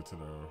got to go to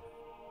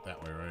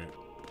that way, right?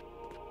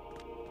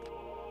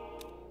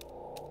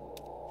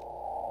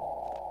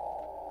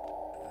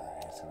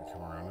 Alright, he's going to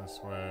come around this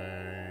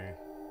way.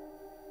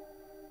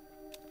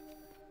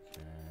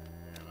 Okay,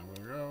 and I'm going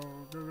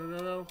to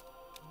go.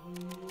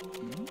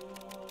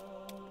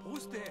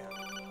 Who's there?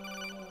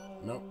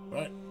 Nope,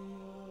 right.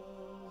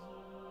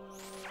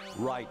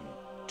 Raiden,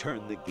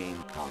 turn the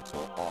game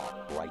console off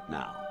right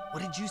now.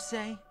 What did you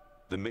say?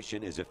 The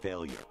mission is a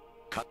failure.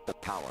 Cut the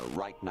power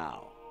right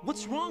now.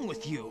 What's wrong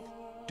with you?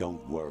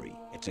 Don't worry,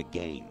 it's a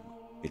game.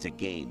 It's a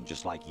game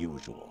just like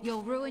usual.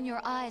 You'll ruin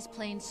your eyes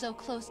playing so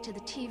close to the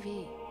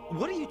TV.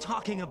 What are you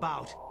talking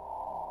about?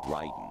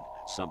 Raiden,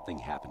 something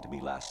happened to me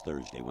last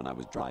Thursday when I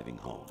was driving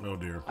home. Oh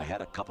dear. I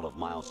had a couple of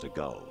miles to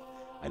go.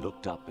 I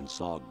looked up and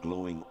saw a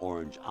glowing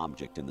orange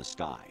object in the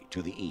sky,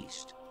 to the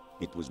east.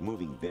 It was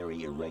moving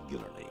very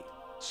irregularly.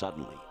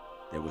 Suddenly,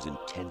 there was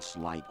intense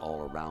light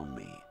all around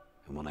me.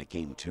 And when I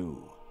came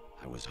to,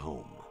 I was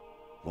home.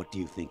 What do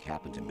you think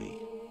happened to me?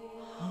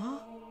 Huh?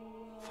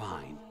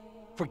 Fine.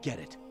 Forget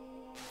it.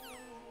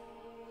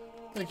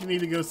 I think you need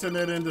to go send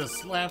that into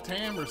Slapped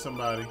Ham or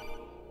somebody.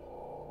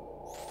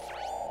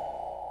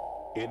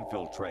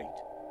 Infiltrate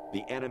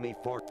the enemy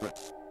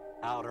fortress.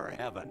 Outer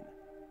heaven.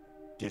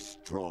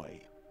 Destroy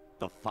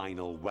the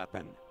final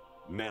weapon.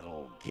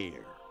 Metal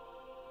Gear.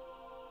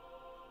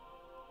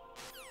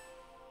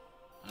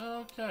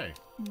 Okay.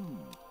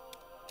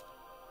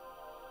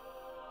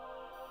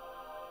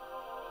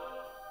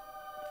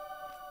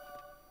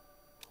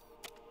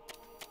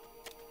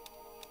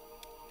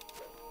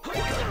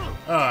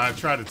 Oh, I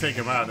tried to take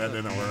him out. That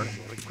didn't work.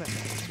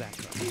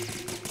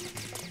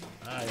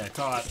 I got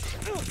caught.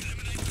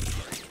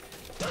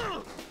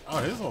 Oh,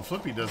 his little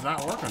flippy does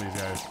not work on these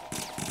guys.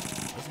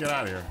 Let's get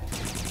out of here.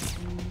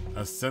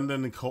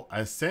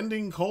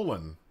 Ascending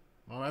colon.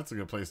 Well, that's a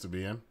good place to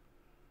be in.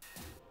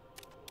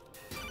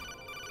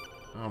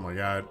 Oh my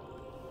god.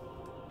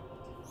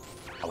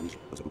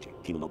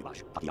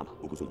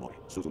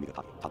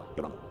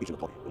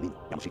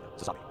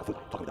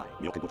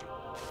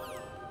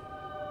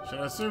 Should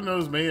I assume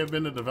those may have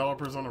been the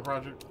developers on the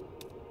project?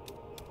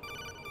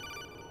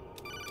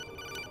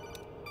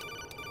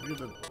 Look at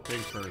the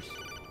things first.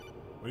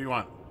 What do you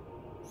want?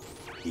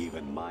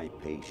 Even my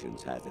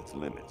patience has its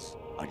limits.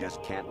 I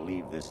just can't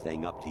leave this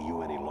thing up to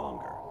you any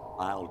longer.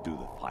 I'll do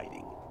the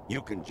fighting.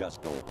 You can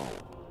just go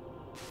home.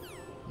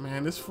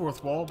 Man, this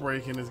fourth wall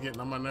breaking is getting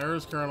on my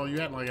nerves, Colonel. You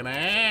acting like an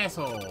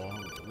asshole.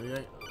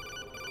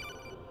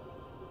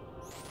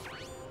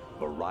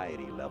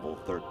 Variety level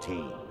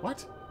 13.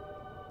 What?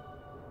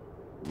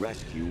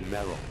 Rescue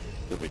Meryl.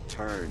 The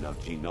return of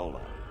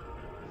Ginola.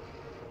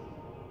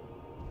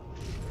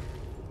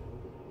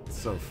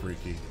 It's so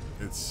freaky.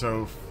 It's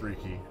so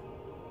freaky.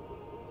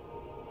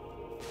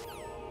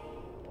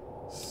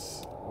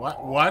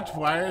 What? What?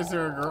 Why is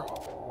there a girl?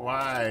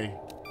 Why?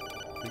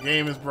 The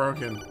game is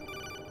broken.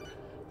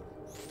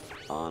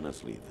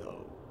 Honestly,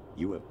 though,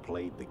 you have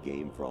played the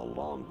game for a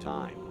long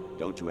time.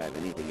 Don't you have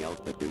anything else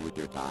to do with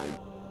your time?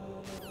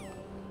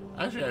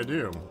 Actually, I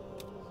do.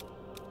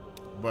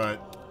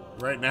 But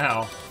right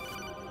now...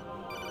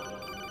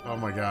 Oh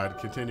my god,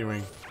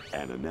 continuing.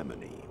 An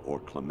anemone or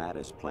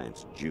clematis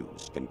plant's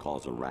juice can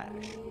cause a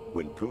rash.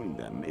 When pruning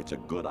them, it's a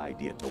good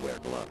idea to wear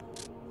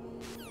gloves.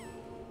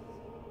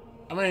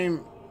 I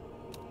mean...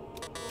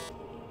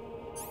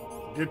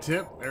 Good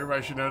tip.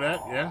 Everybody should know that.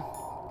 Yeah.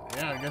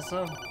 Yeah, I guess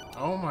so.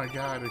 Oh my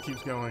god, it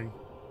keeps going.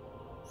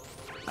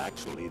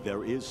 Actually,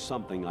 there is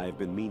something I have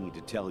been meaning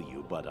to tell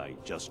you, but I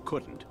just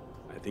couldn't.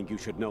 I think you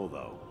should know,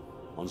 though.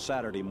 On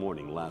Saturday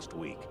morning last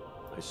week,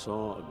 I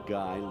saw a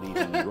guy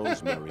leaving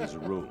Rosemary's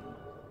room.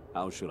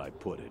 How should I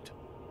put it?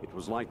 It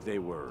was like they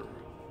were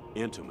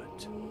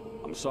intimate.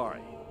 I'm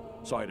sorry.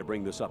 Sorry to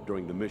bring this up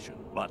during the mission,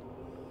 but...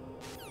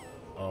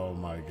 Oh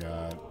my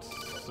god.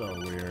 So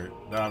weird.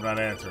 No, I'm not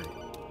answering.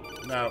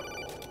 No.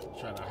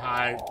 Trying to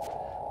hide.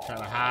 Trying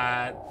to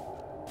hide.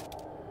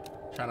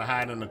 Trying to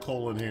hide in the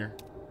colon here.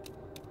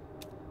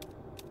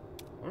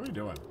 What are we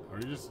doing? Are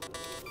we just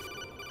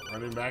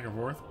running back and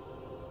forth?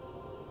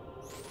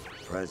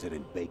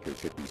 President Baker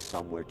should be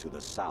somewhere to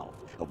the south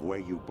of where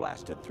you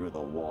blasted through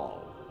the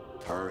wall.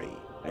 Hurry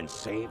and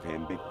save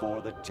him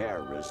before the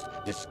terrorists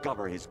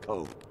discover his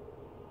code.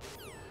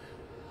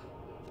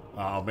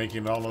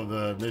 Making all of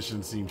the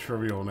missions seem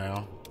trivial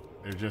now.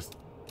 They're just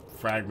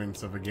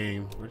fragments of a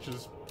game, which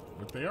is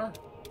what they are.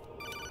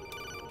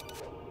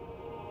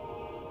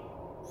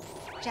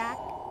 Jack,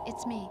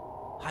 it's me.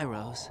 Hi,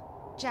 Rose.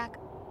 Jack,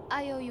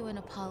 I owe you an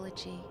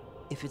apology.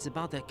 If it's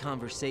about that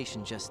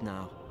conversation just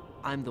now,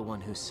 I'm the one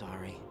who's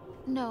sorry.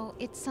 No,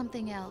 it's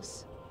something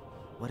else.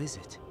 What is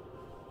it?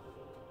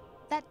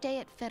 That day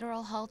at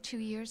Federal Hall 2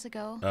 years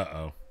ago.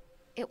 Uh-oh.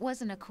 It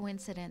wasn't a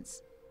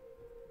coincidence.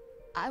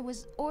 I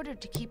was ordered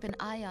to keep an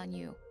eye on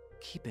you.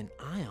 Keep an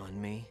eye on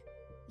me?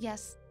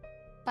 Yes,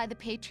 by the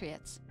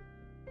Patriots.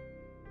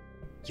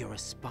 You're a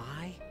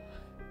spy?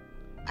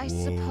 I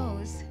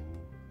suppose.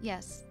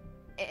 Yes.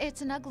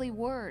 It's an ugly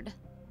word.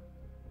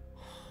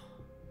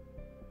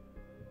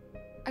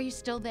 Are you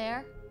still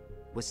there?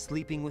 Was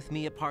sleeping with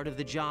me a part of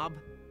the job?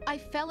 I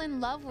fell in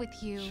love with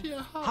you.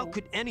 How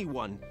could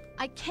anyone?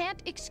 I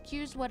can't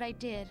excuse what I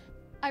did.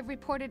 I've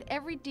reported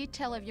every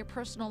detail of your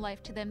personal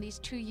life to them these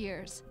 2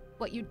 years.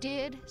 What you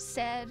did,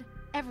 said,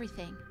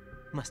 everything.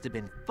 Must have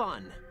been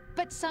fun.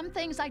 But some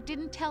things I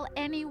didn't tell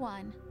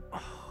anyone.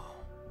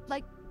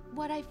 Like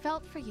what I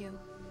felt for you.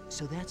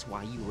 So that's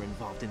why you were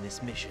involved in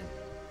this mission.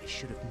 I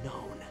should have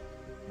known.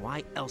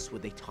 Why else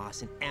would they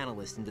toss an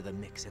analyst into the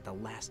mix at the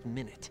last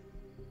minute?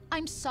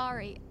 I'm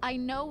sorry. I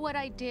know what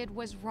I did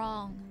was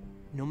wrong.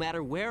 No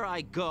matter where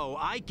I go,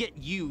 I get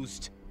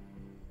used.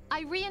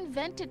 I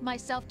reinvented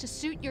myself to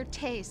suit your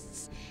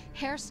tastes.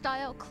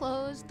 Hairstyle,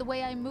 clothes, the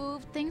way I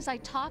moved, things I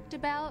talked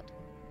about.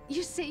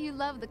 You say you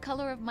love the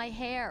color of my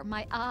hair,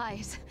 my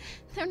eyes.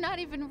 They're not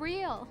even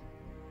real.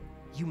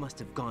 You must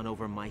have gone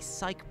over my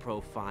psych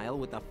profile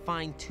with a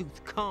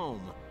fine-tooth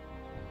comb.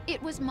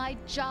 It was my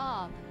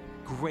job.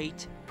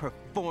 Great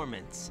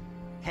performance.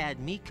 Had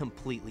me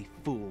completely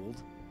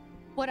fooled.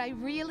 What I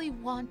really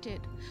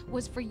wanted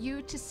was for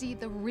you to see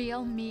the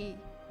real me.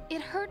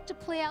 It hurt to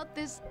play out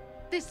this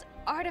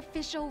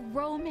artificial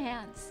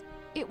romance.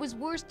 It was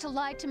worse to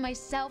lie to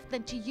myself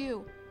than to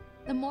you.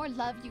 The more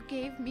love you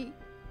gave me,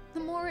 the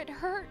more it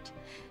hurt.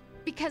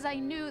 Because I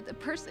knew the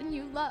person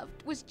you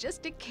loved was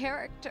just a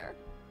character.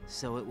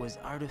 So it was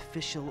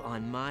artificial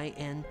on my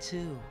end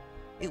too.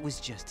 It was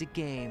just a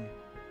game,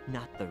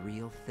 not the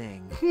real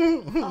thing.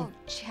 Oh,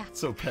 Jack.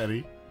 So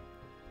petty.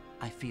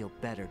 I feel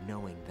better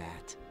knowing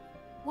that.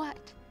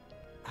 What?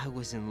 I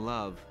was in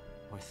love,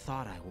 or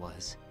thought I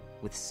was,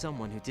 with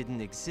someone who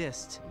didn't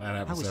exist. That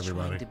happens I was to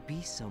everybody. trying to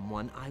be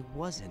someone I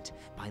wasn't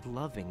by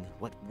loving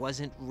what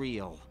wasn't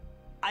real.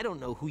 I don't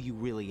know who you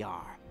really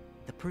are.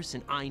 The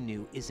person I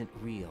knew isn't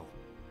real.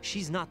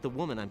 She's not the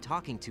woman I'm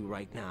talking to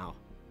right now.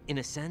 In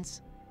a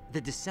sense,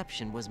 the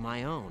deception was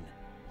my own,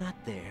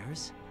 not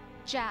theirs.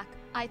 Jack,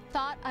 I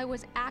thought I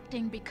was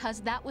acting because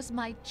that was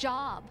my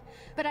job.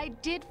 But I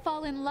did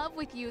fall in love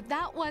with you.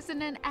 That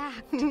wasn't an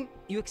act.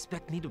 You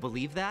expect me to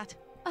believe that?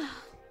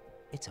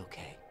 It's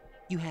okay.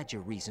 You had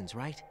your reasons,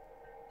 right?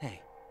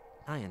 Hey,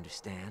 I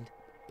understand,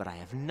 but I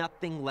have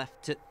nothing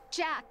left to...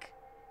 Jack!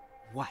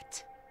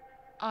 What?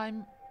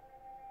 I'm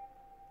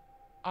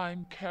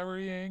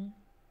carrying...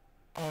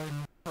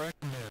 I'm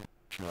pregnant,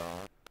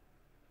 Jack.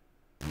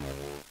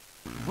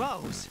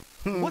 Rose!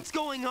 What's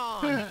going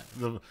on?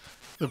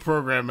 The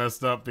program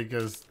messed up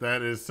because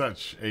that is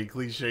such a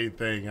cliche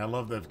thing. I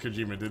love that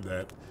Kojima did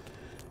that.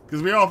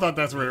 Because we all thought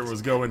that's where it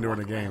was going during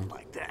the game.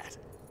 Like that.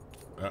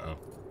 Uh-oh.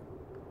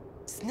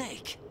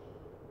 Snake!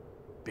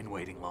 Been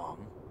waiting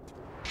long?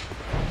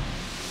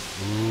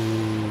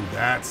 Ooh,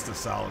 that's the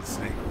solid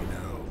Snake we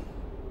know.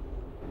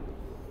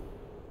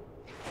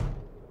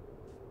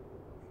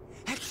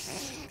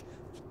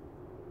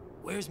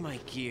 Where's my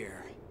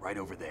gear? Right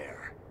over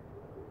there.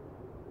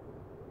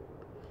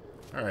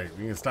 Alright,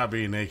 we can stop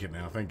being naked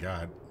now, thank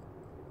God.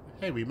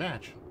 Hey, we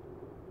match.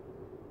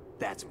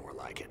 That's more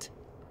like it.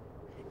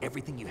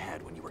 Everything you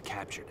had when you were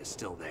captured is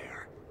still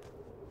there.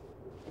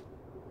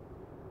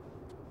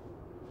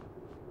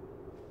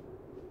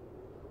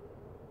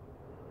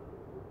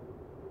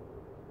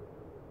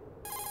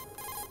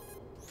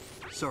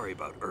 Sorry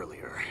about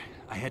earlier.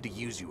 I had to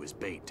use you as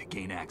bait to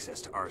gain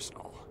access to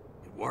Arsenal.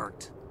 It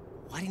worked.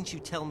 Why didn't you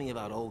tell me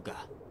about Olga?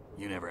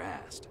 You never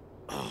asked.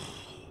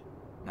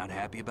 Not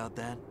happy about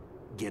that?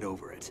 Get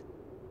over it.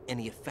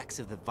 Any effects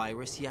of the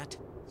virus yet?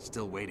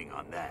 Still waiting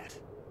on that.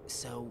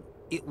 So,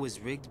 it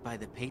was rigged by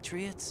the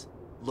Patriots?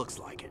 Looks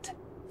like it.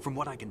 From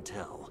what I can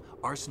tell,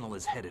 Arsenal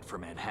is headed for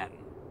Manhattan.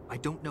 I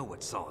don't know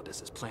what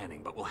Solidus is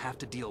planning, but we'll have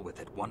to deal with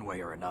it one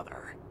way or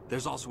another.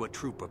 There's also a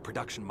troop of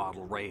production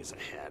model Rays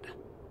ahead.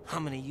 How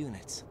many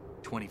units?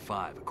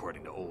 25,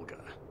 according to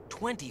Olga.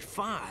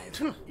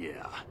 25?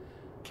 Yeah.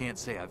 Can't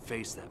say I've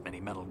faced that many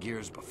Metal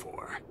Gears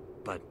before,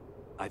 but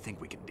I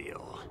think we can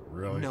deal.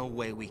 Really? No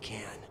way we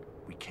can.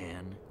 We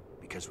can,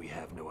 because we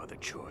have no other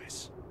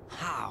choice.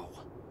 How?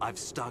 I've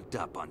stocked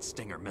up on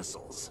Stinger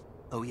missiles.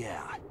 Oh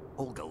yeah,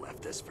 Olga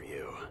left this for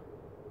you.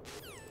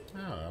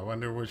 Oh, I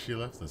wonder what she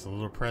left us. A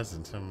little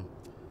present.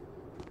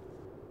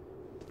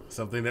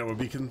 Something that would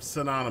be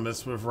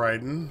synonymous with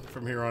Raiden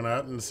from here on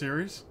out in the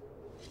series.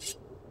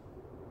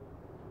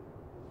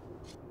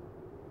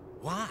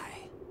 Why?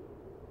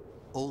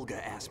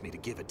 Olga asked me to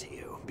give it to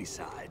you.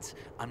 Besides,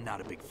 I'm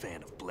not a big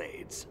fan of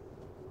blades.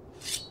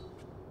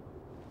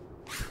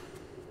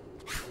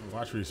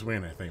 Watch where you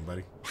swing that thing,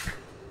 buddy.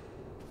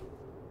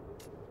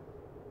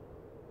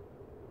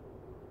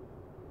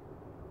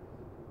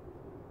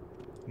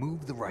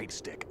 Move the right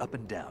stick up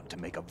and down to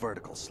make a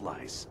vertical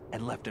slice,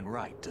 and left and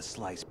right to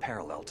slice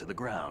parallel to the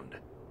ground.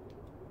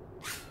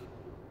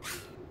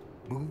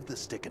 Move the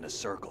stick in a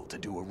circle to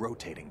do a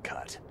rotating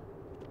cut.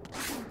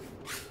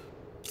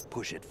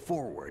 Push it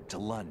forward to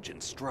lunge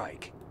and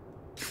strike.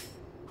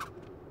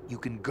 You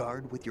can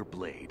guard with your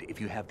blade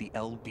if you have the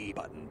LB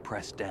button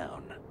pressed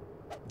down.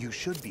 You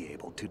should be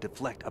able to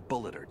deflect a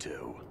bullet or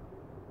two.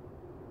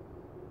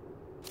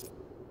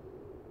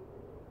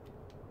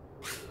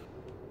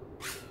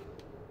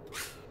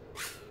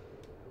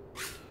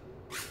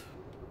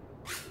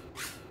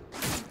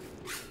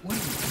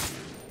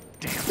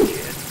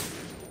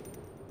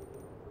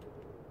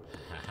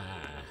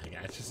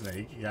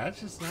 Snake.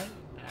 Gotcha, Snake.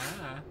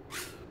 Ah.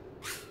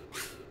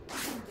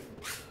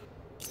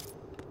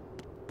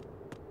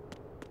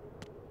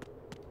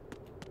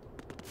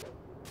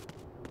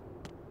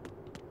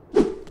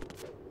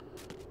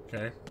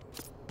 Okay.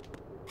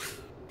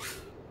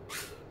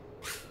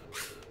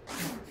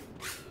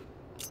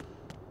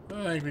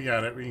 I think we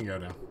got it. We can go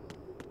now.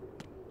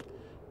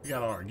 We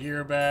got all our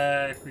gear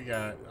back. We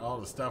got all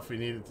the stuff we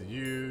needed to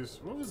use.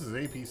 What was his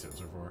AP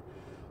sensor for?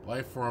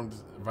 Life form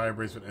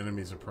vibrates when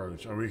enemies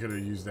approach. Oh, we could have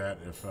used that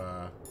if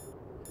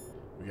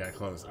we got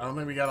close. I don't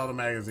think we got all the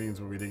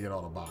magazines, but we did get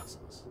all the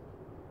boxes.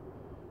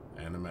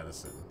 And the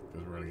medicine,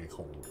 because we're going to get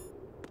cold.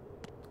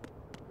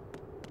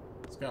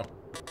 Let's go.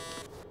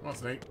 Come on,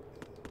 Snake.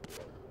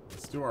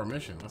 Let's do our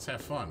mission. Let's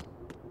have fun.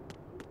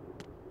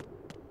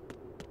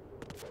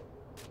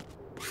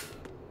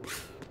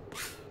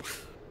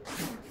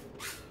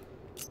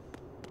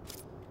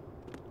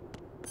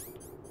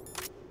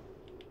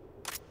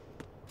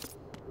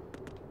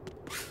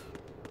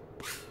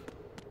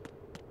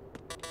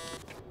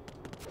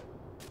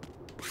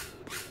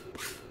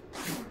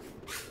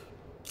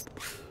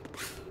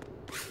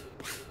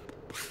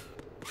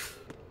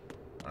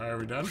 Alright, are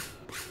we done?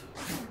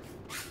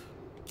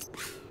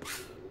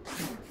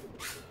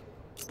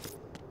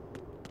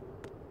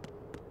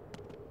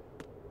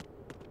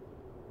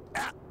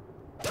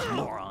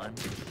 Moron.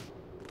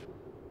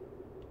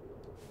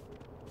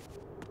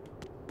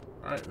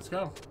 Alright, let's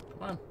go.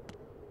 Come on.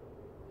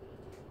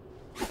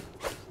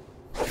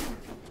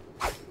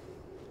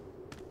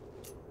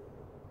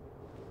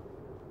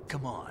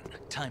 Come on,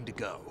 time to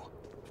go.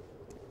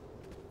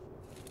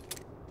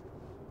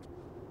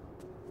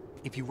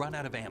 If you run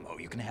out of ammo,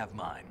 you can have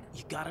mine.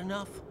 You got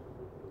enough?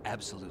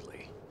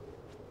 Absolutely.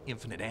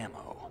 Infinite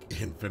ammo.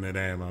 Infinite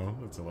ammo.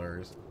 That's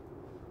hilarious.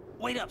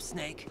 Wait up,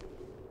 Snake.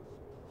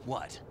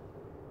 What?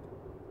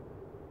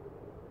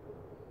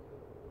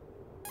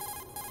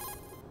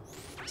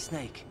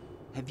 Snake,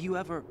 have you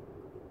ever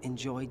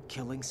enjoyed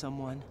killing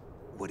someone?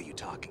 What are you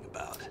talking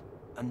about?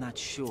 I'm not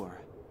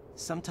sure.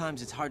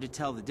 Sometimes it's hard to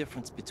tell the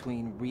difference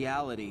between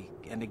reality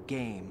and a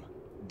game.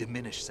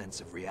 Diminished sense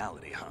of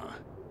reality, huh?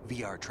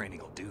 VR training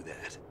will do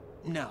that.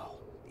 No,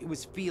 it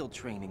was field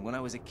training when I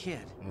was a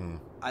kid.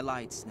 I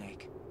lied,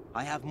 Snake.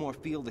 I have more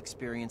field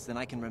experience than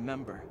I can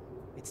remember.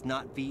 It's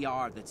not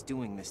VR that's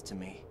doing this to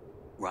me.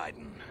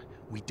 Raiden,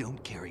 we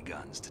don't carry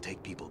guns to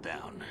take people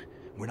down.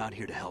 We're not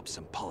here to help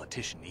some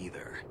politician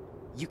either.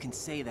 You can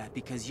say that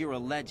because you're a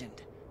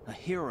legend, a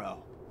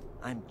hero.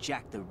 I'm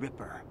Jack the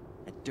Ripper,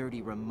 a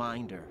dirty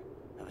reminder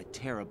of a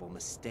terrible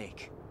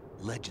mistake.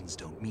 Legends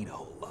don't mean a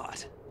whole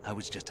lot. I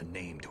was just a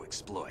name to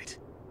exploit.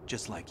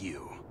 Just like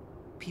you.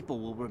 People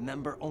will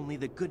remember only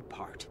the good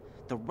part,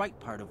 the right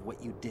part of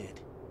what you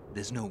did.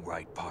 There's no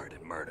right part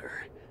in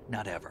murder.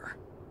 Not ever.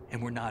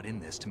 And we're not in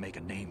this to make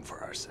a name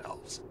for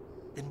ourselves.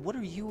 Then what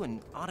are you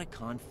and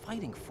Otacon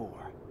fighting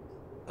for?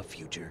 A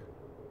future?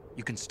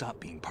 You can stop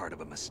being part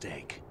of a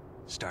mistake.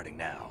 Starting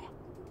now.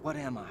 What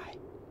am I?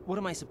 What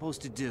am I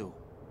supposed to do?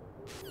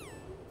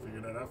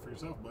 Figure that out for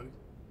yourself, buddy.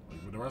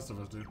 Like what the rest of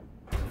us do.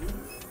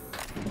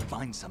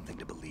 Find something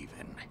to believe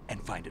in,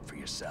 and find it for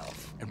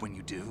yourself. And when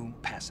you do,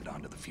 pass it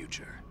on to the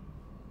future.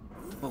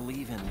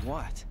 Believe in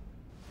what?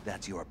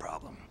 That's your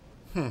problem.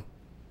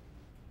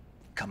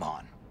 Come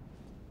on.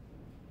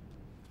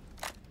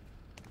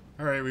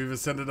 Alright, we've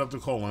ascended up to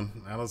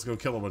Colon. Now let's go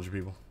kill a bunch of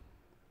people.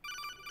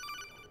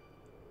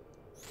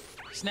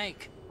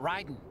 Snake,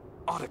 Raiden.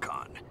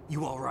 Otacon,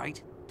 you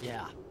alright?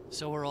 Yeah,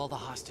 so are all the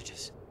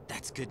hostages.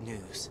 That's good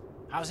news.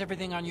 How's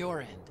everything on your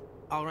end?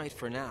 All right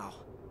for now,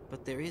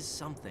 but there is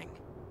something.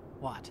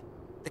 What?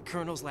 The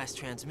Colonel's last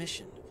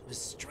transmission was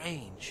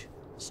strange.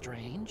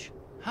 Strange?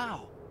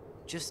 How?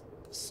 Just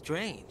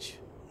strange.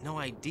 No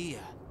idea.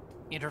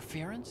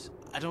 Interference?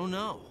 I don't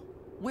know.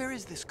 Where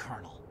is this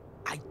Colonel?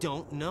 I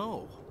don't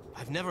know.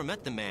 I've never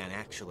met the man,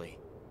 actually.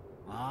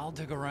 I'll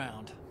dig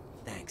around.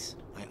 Thanks.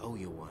 I owe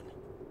you one.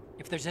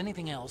 If there's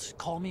anything else,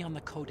 call me on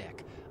the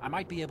codec. I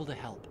might be able to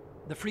help.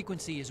 The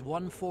frequency is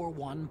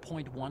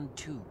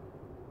 141.12.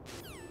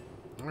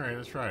 Alright,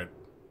 let's try it.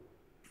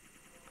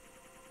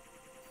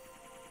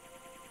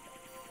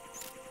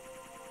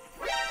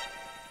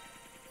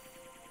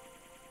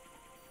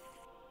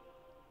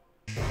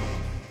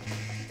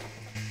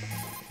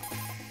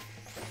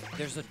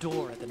 There's a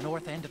door at the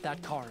north end of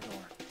that corridor.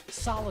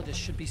 Solidus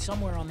should be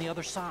somewhere on the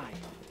other side.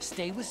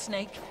 Stay with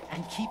Snake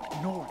and keep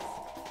north.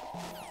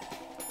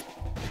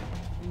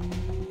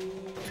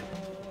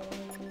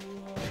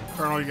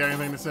 Colonel, you got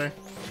anything to say?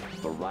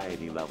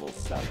 Variety level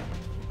 7.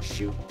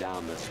 Shoot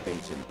down the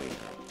space invader.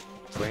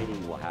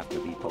 Training will have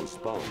to be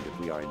postponed if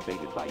we are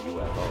invaded by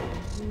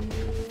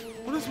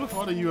UFOs. What is with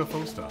all the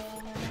UFO stuff?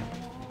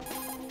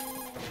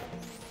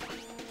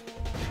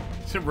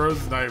 Chip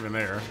Rose is not even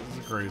there. This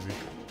is crazy.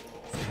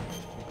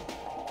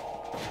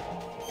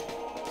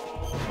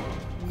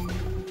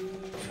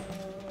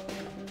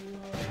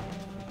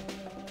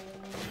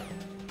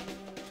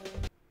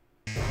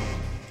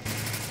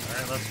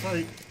 Alright, let's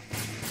fight.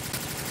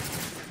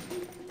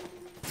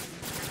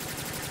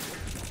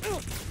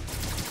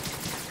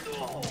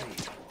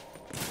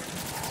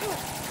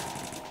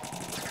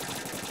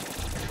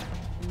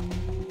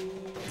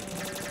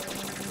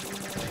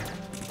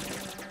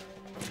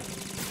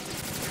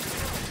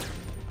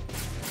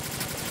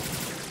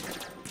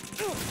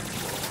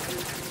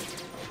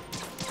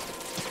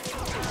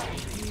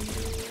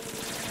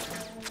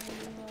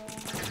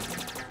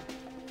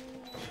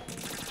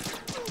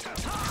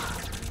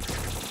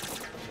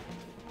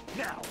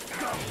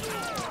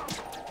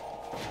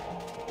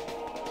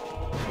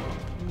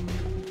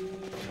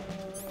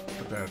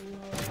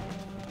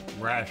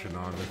 Ration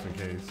on just in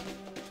case.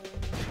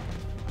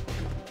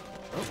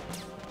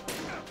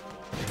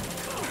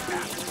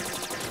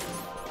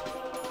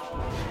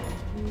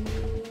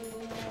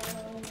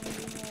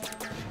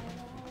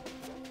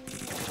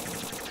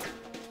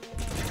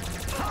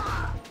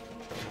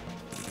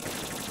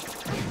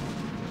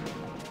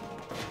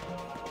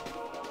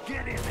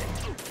 Get in it.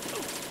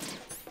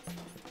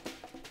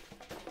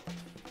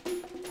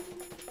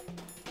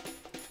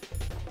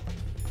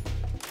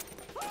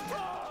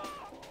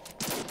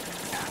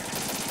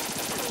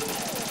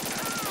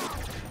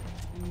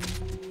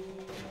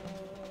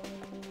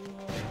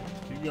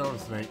 Keep going,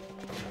 Snake.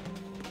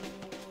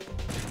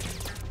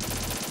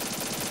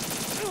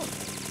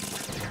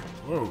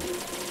 Whoa.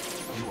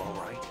 You all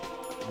right?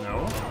 No.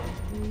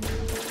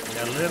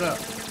 Got lit up.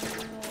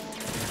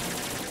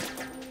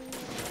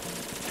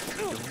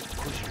 Don't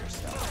push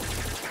yourself.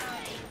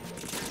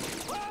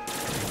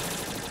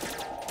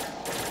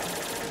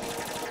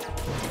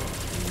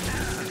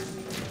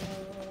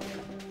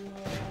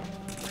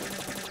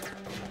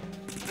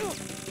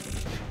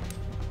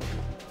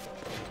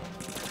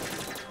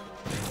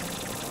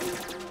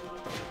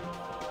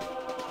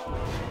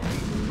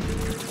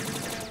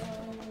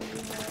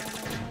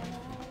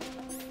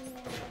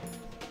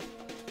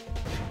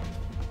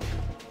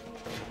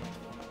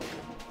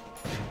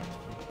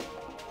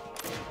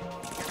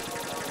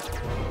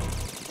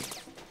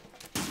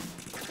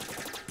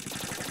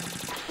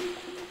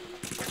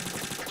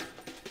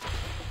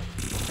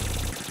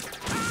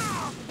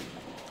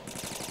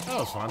 That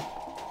was fun.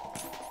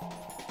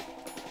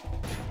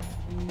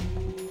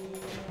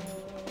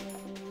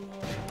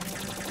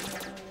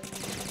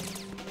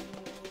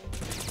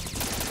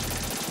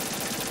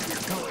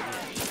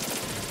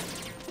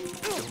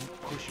 Don't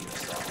push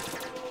yourself.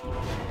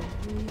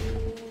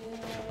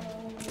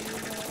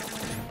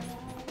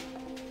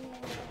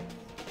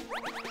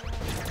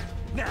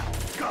 Now,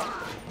 go!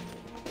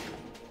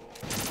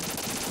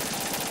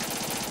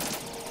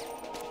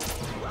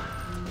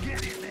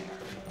 Get in there!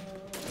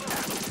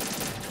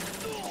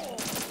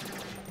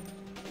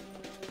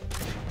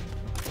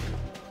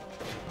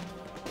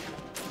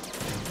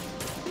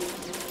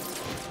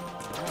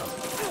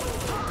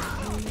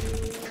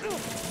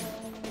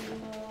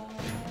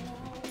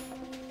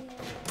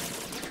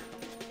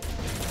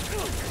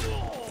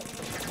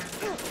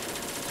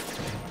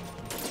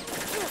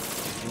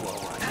 You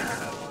all right?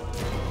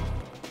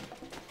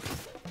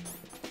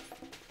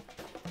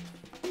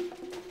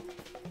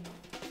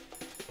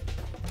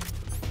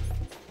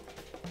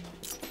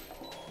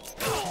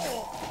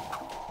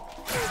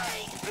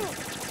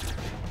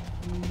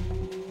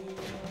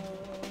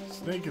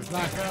 Snake is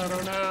knocked out,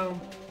 oh no.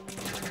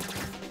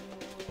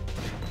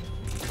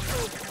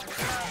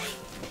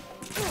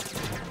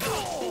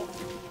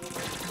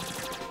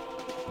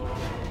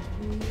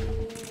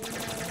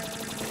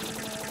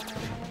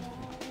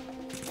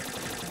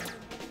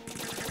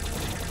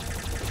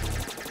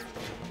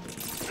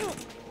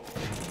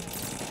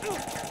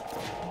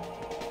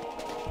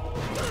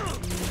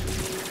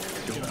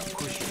 Don't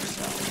push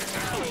yourself.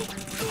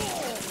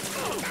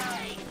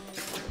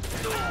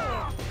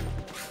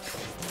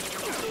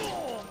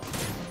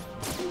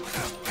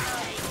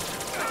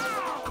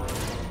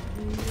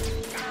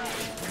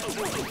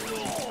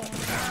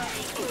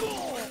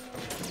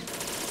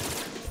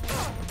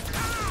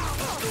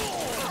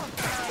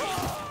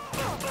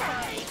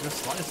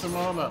 Just slice them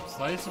all up.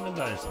 Slice them and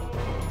dice them.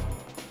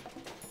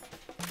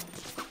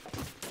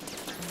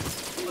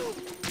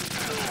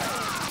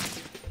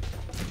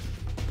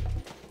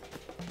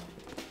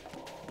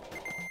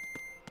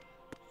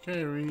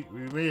 Okay, we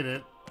made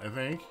it, I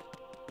think.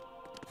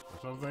 Or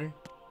something.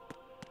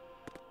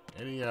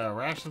 Any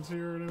rations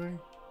here or anything?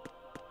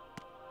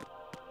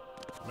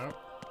 Nope.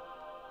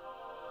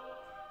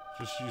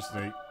 Just you,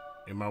 Snake.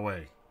 In my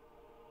way.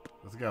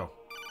 Let's go.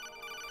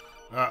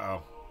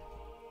 Uh-oh.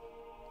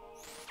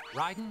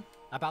 Raiden,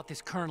 about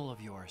this colonel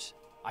of yours.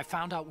 I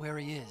found out where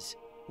he is.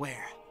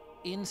 Where?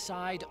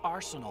 Inside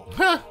Arsenal.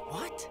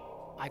 What?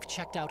 I've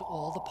checked out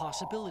all the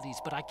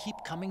possibilities, but I keep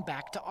coming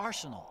back to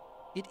Arsenal.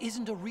 It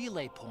isn't a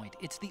relay point,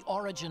 it's the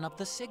origin of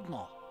the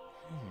signal.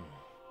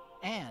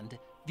 And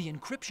the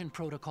encryption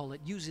protocol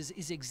it uses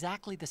is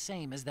exactly the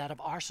same as that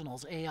of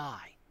Arsenal's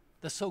AI,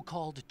 the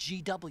so-called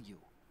GW.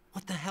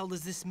 What the hell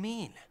does this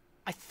mean?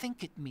 I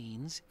think it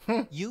means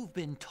you've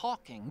been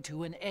talking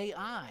to an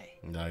AI.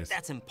 Nice.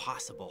 That's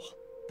impossible.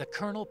 The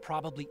Colonel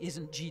probably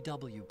isn't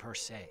GW per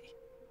se.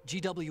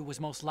 GW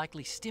was most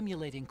likely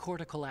stimulating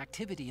cortical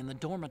activity in the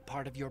dormant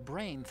part of your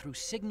brain through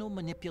signal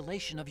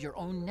manipulation of your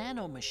own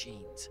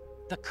nanomachines.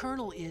 The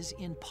Colonel is,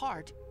 in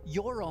part,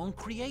 your own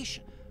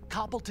creation,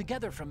 cobbled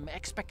together from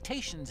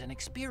expectations and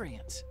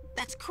experience.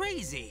 That's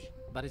crazy.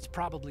 But it's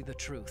probably the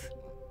truth.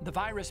 The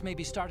virus may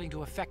be starting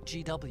to affect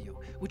GW,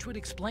 which would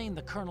explain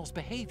the Colonel's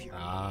behavior.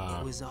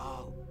 It was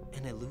all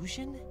an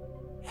illusion?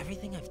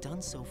 Everything I've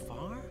done so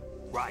far?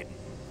 Raiden.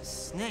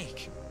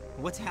 Snake,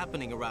 what's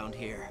happening around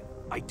here?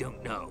 I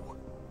don't know.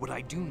 What I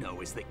do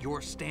know is that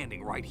you're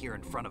standing right here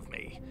in front of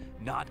me.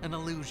 Not an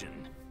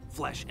illusion.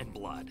 Flesh and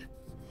blood.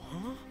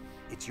 Huh?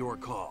 It's your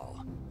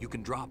call. You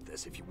can drop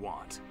this if you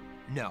want.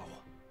 No,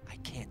 I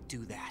can't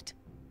do that.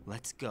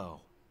 Let's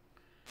go.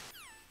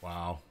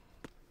 Wow.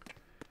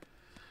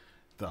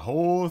 The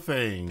whole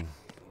thing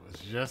was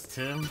just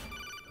him.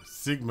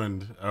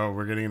 Sigmund. Oh,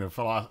 we're getting a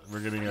we're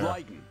getting a...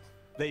 Raiden.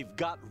 They've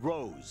got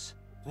Rose.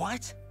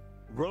 What?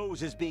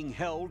 Rose is being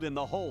held in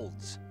the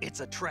holds. It's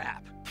a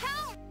trap.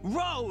 Help!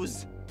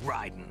 Rose!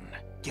 Raiden,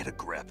 get a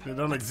grip. They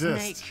don't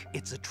exist. Snake.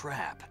 It's a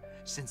trap.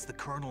 Since the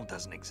Colonel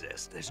doesn't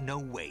exist, there's no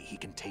way he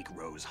can take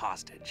Rose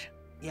hostage.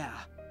 Yeah,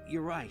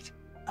 you're right.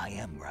 I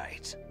am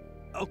right.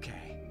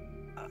 Okay.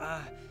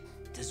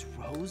 Does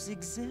Rose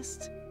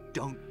exist?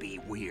 Don't be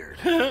weird.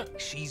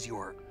 She's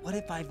your... What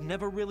if I've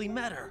never really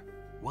met her?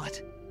 What?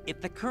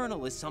 If the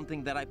Colonel is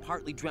something that I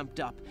partly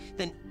dreamt up,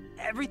 then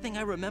everything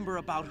I remember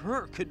about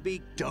her could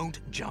be... Don't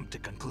jump to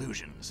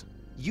conclusions.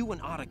 You and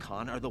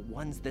Otacon are the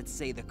ones that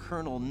say the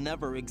Colonel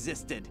never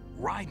existed.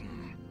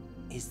 Raiden.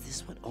 Is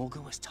this what Olga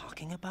was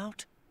talking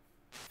about?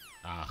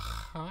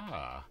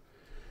 Aha.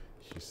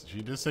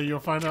 She did say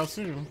you'll find out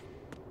soon.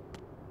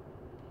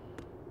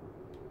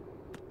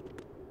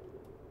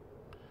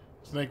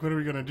 Snake, what are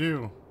we gonna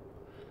do?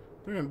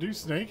 What are we gonna do,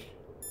 Snake?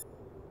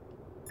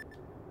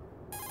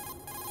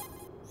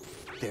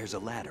 There's a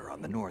ladder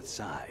on the north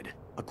side.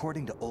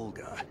 According to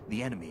Olga,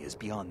 the enemy is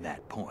beyond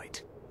that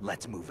point.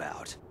 Let's move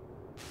out.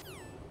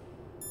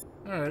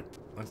 Alright,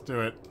 let's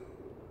do it.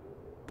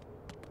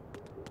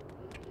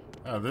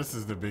 Oh, this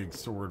is the big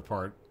sword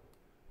part.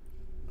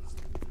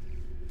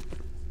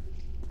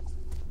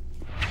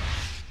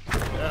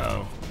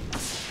 Uh-oh.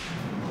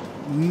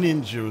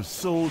 Ninja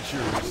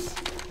soldiers.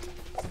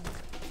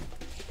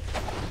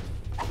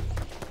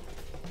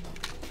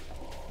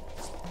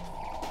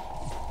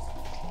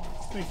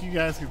 Think you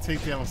guys can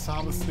take down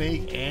Solid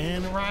Snake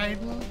and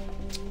Raiden?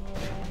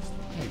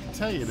 I can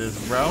tell you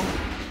this, bro.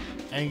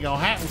 Ain't gonna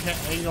happen,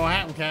 ain't gonna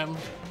happen, Captain.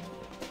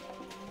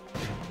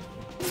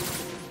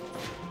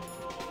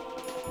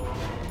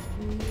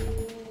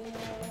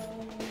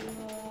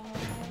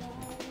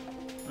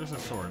 There's a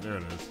sword. There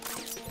it is.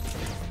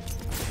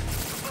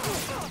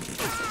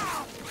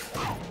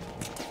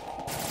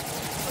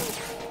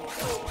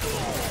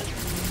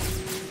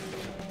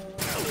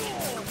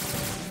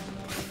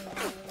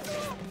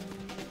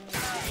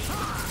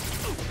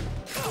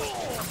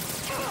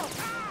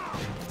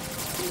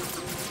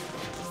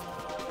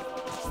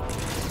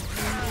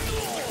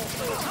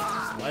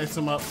 Slice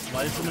them up,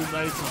 slice them and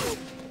dice them.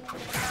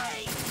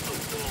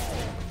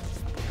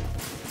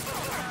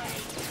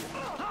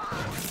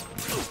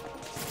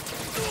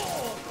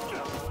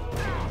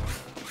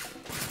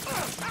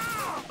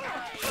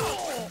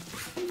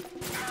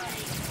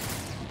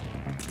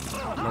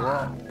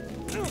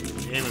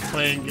 He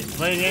was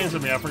playing games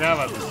with me. I forgot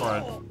about this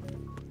part.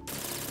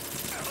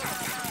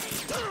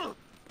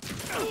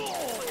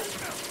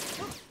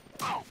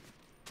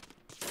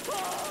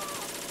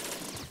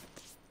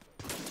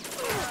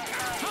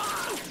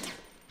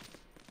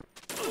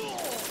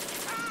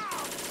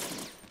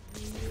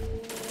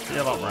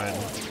 Give up, Raiden.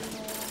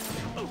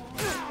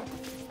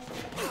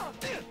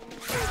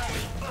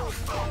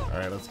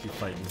 Alright, let's keep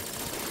fighting.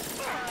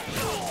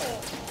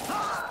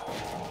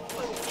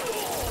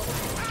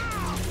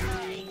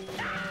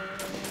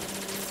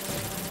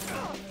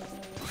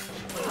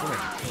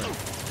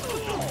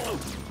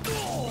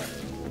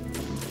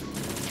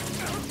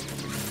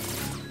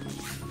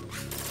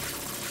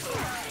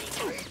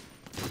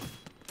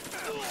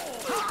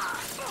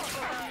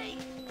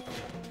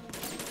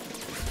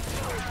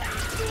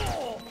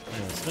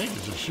 Snake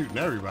is just shooting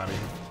everybody.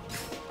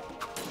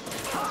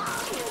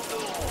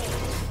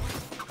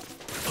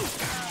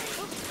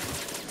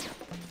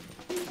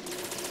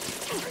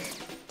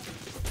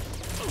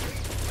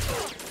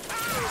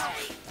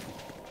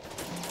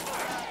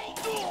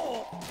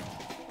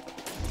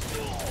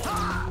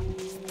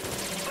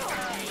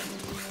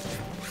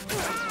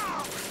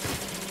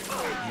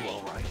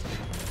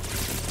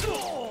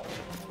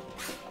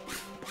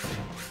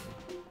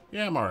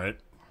 Yeah, I'm alright.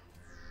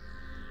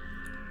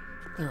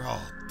 They're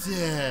all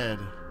dead.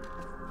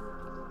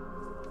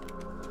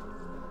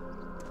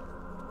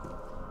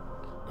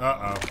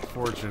 Uh-oh,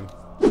 Fortune.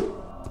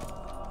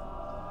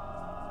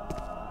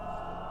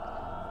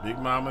 Big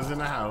Mama's in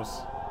the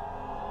house.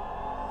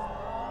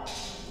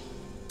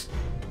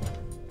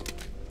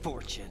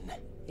 Fortune.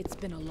 It's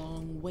been a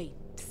long wait,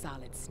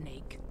 Solid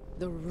Snake.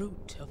 The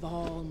root of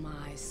all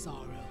my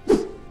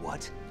sorrows.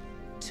 What?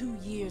 2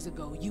 years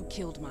ago, you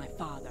killed my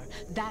father.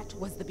 That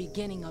was the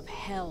beginning of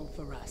hell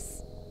for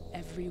us.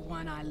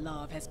 Everyone I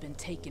love has been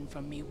taken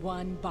from me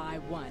one by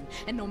one,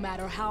 and no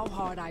matter how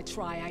hard I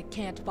try, I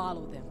can't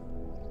follow them.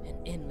 An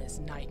endless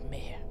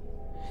nightmare.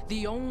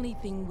 The only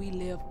thing we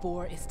live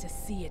for is to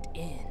see it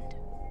end.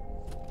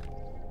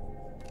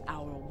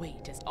 Our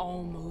wait is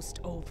almost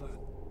over.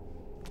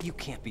 You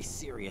can't be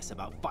serious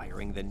about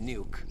firing the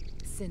nuke.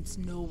 Since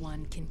no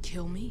one can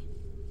kill me,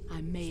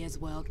 I may as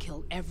well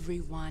kill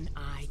everyone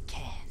I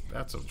can.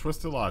 That's some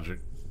twisted logic.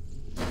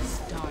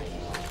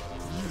 Starting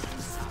with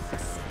you, Solid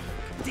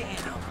Snake.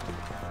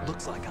 Damn!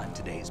 Looks like I'm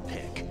today's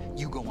pick.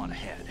 You go on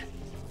ahead.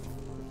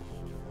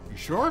 You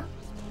sure?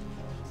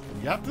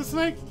 You got this,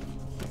 Snake?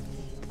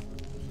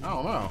 I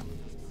don't know.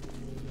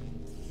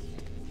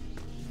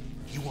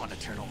 You want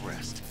eternal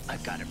rest?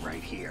 I've got it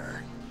right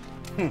here.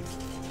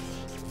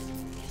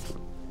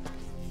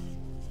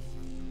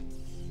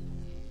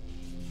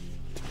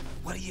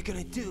 What are you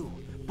gonna do?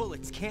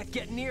 Bullets can't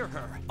get near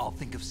her. I'll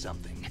think of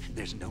something.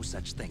 There's no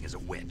such thing as a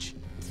witch.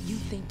 You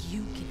think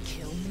you can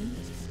kill me?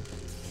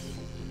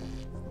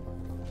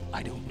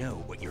 I don't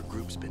know what your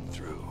group's been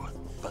through,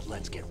 but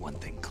let's get one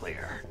thing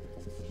clear.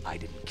 I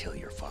didn't kill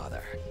your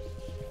father.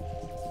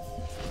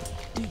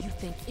 Do you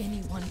think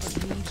anyone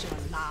believes your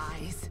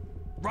lies?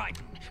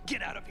 Raiden,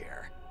 get out of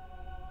here!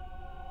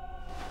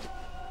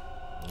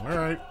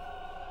 Alright.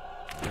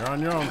 You're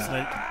on your own,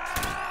 Snake.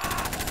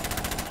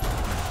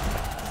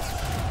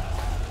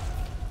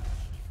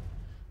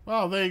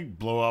 Well, they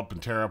blow up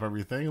and tear up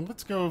everything.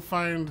 Let's go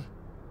find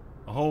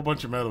a whole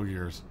bunch of Metal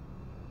Gears.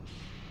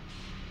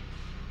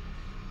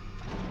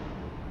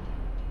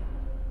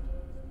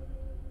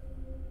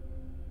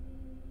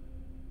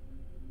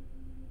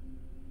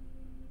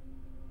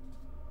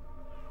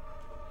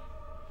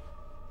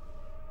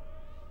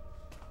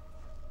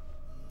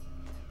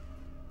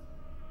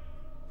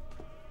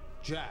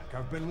 Jack,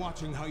 I've been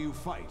watching how you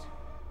fight.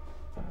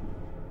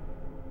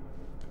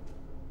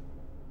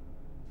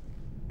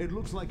 It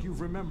looks like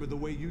you've remembered the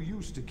way you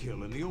used to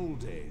kill in the old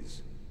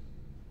days.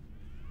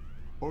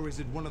 Or is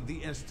it one of the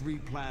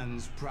S3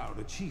 plan's proud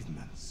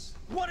achievements?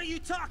 What are you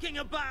talking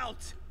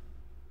about?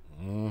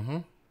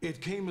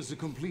 It came as a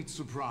complete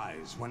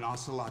surprise when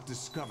Ocelot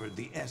discovered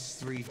the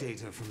S3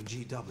 data from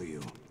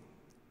GW.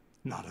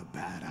 Not a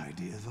bad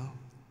idea, though.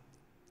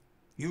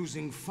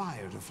 Using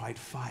fire to fight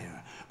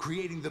fire,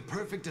 creating the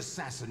perfect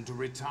assassin to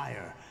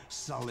retire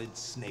Solid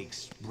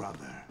Snake's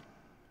brother.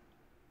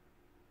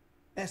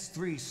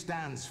 S3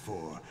 stands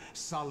for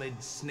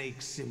Solid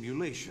Snake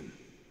Simulation.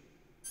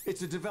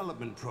 It's a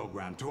development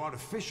program to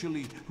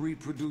artificially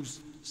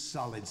reproduce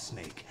Solid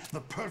Snake,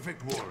 the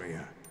perfect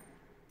warrior.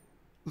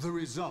 The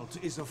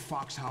result is a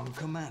Foxhound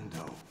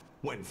Commando.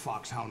 When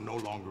Foxhound no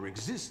longer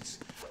exists,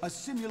 a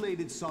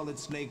simulated Solid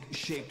Snake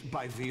shaped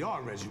by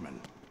VR regimen.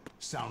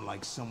 Sound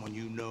like someone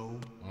you know,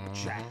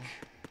 Jack?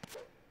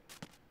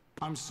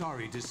 I'm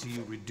sorry to see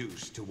you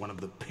reduced to one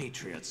of the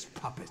Patriots'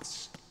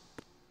 puppets.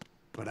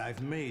 But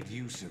I've made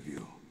use of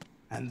you,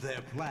 and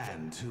their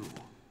plan too.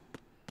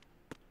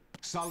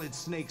 Solid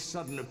Snake's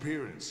sudden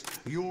appearance,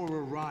 your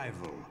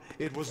arrival.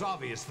 It was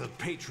obvious the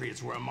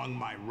Patriots were among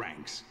my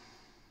ranks.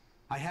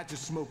 I had to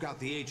smoke out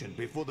the agent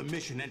before the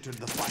mission entered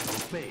the final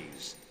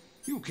phase.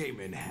 You came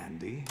in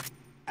handy,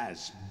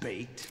 as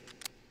bait.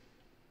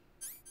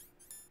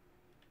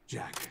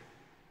 Jack,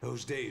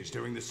 those days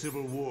during the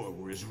Civil War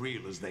were as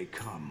real as they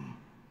come.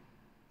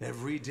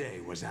 Every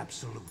day was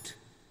absolute,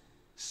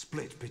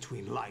 split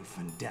between life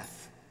and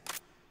death.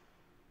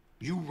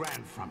 You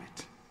ran from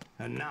it,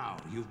 and now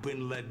you've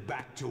been led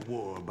back to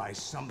war by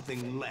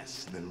something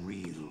less than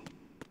real.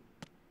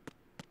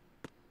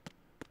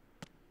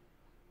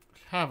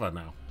 Have I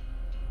now?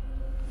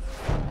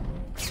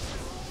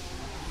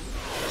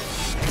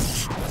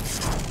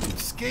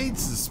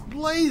 Skates is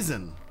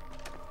blazing.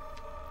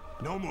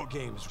 No more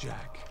games,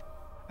 Jack.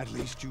 At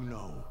least you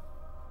know.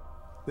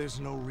 There's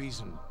no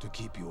reason to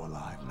keep you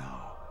alive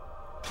now.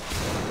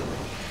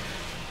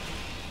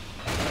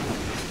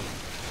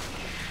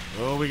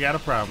 Oh, we got a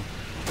problem.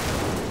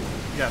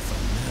 We got some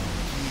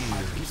Metal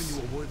I've Gears. given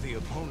you a worthy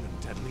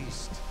opponent, at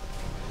least.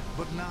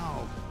 But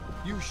now,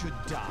 you should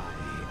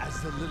die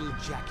as the little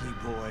Jackie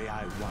boy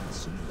I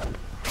once knew.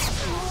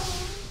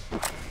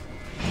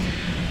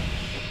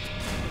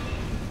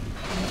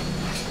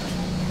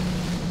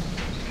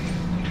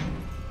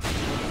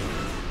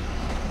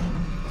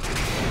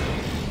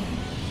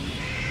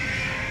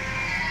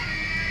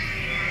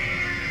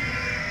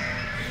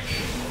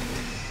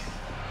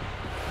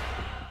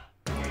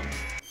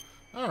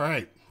 All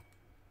right.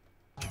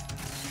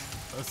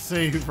 Let's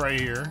save right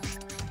here.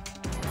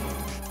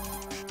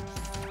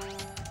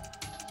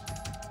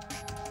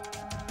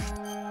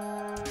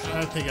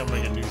 I think I'll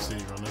make a new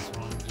save on this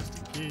one,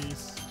 just in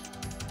case.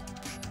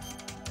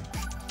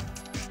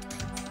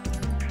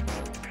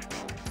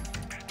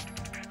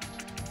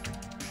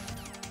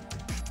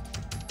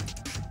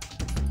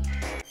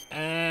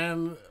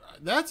 And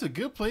that's a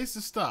good place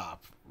to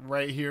stop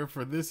right here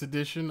for this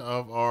edition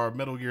of our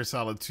Metal Gear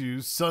Solid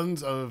 2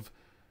 Sons of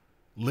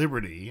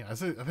Liberty. I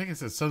think I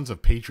said Sons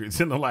of Patriots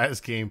in the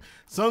last game.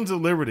 Sons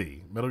of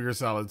Liberty, Metal Gear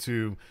Solid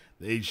 2,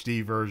 the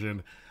HD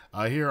version,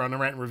 here on the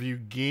Rantin Review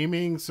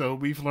Gaming. So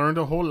we've learned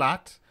a whole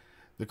lot.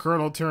 The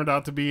Colonel turned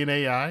out to be an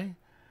AI.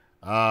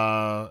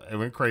 It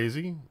went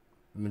crazy.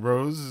 And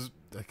Rose is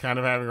kind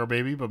of having her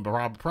baby, but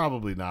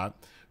probably not.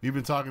 We've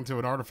been talking to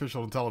an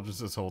artificial intelligence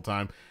this whole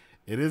time.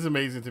 It is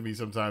amazing to me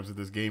sometimes that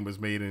this game was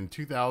made in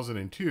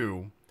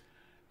 2002,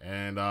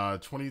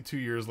 and 22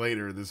 years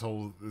later,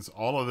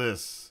 all of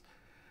this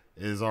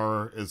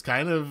is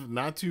kind of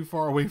not too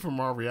far away from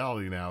our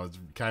reality now. It's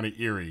kind of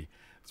eerie.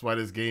 That's why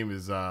this game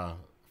is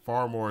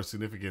far more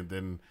significant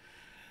than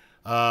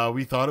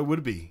we thought it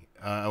would be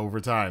over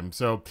time.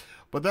 So,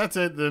 but that's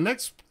it. The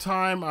next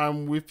time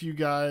I'm with you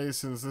guys,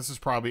 since this is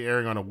probably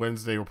airing on a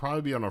Wednesday, will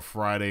probably be on a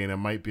Friday, and it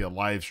might be a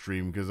live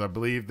stream because I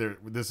believe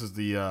this is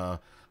the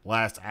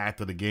last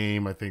act of the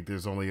game. I think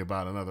there's only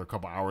about another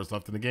couple hours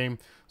left in the game,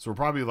 so we'll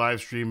probably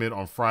live stream it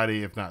on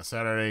Friday, if not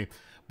Saturday.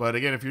 But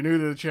again, if you're new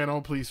to the channel,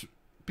 please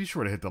be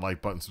sure to hit the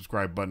like button,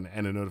 subscribe button,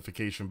 and the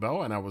notification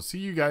bell, and I will see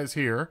you guys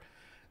here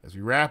as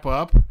we wrap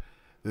up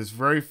this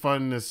very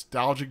fun,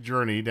 nostalgic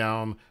journey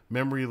down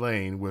memory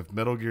lane with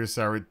Metal Gear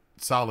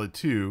Solid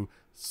 2,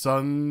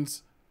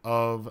 Sons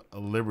of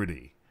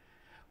Liberty.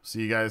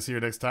 See you guys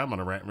here next time on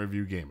a Rantin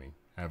Review Gaming.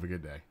 Have a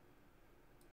good day.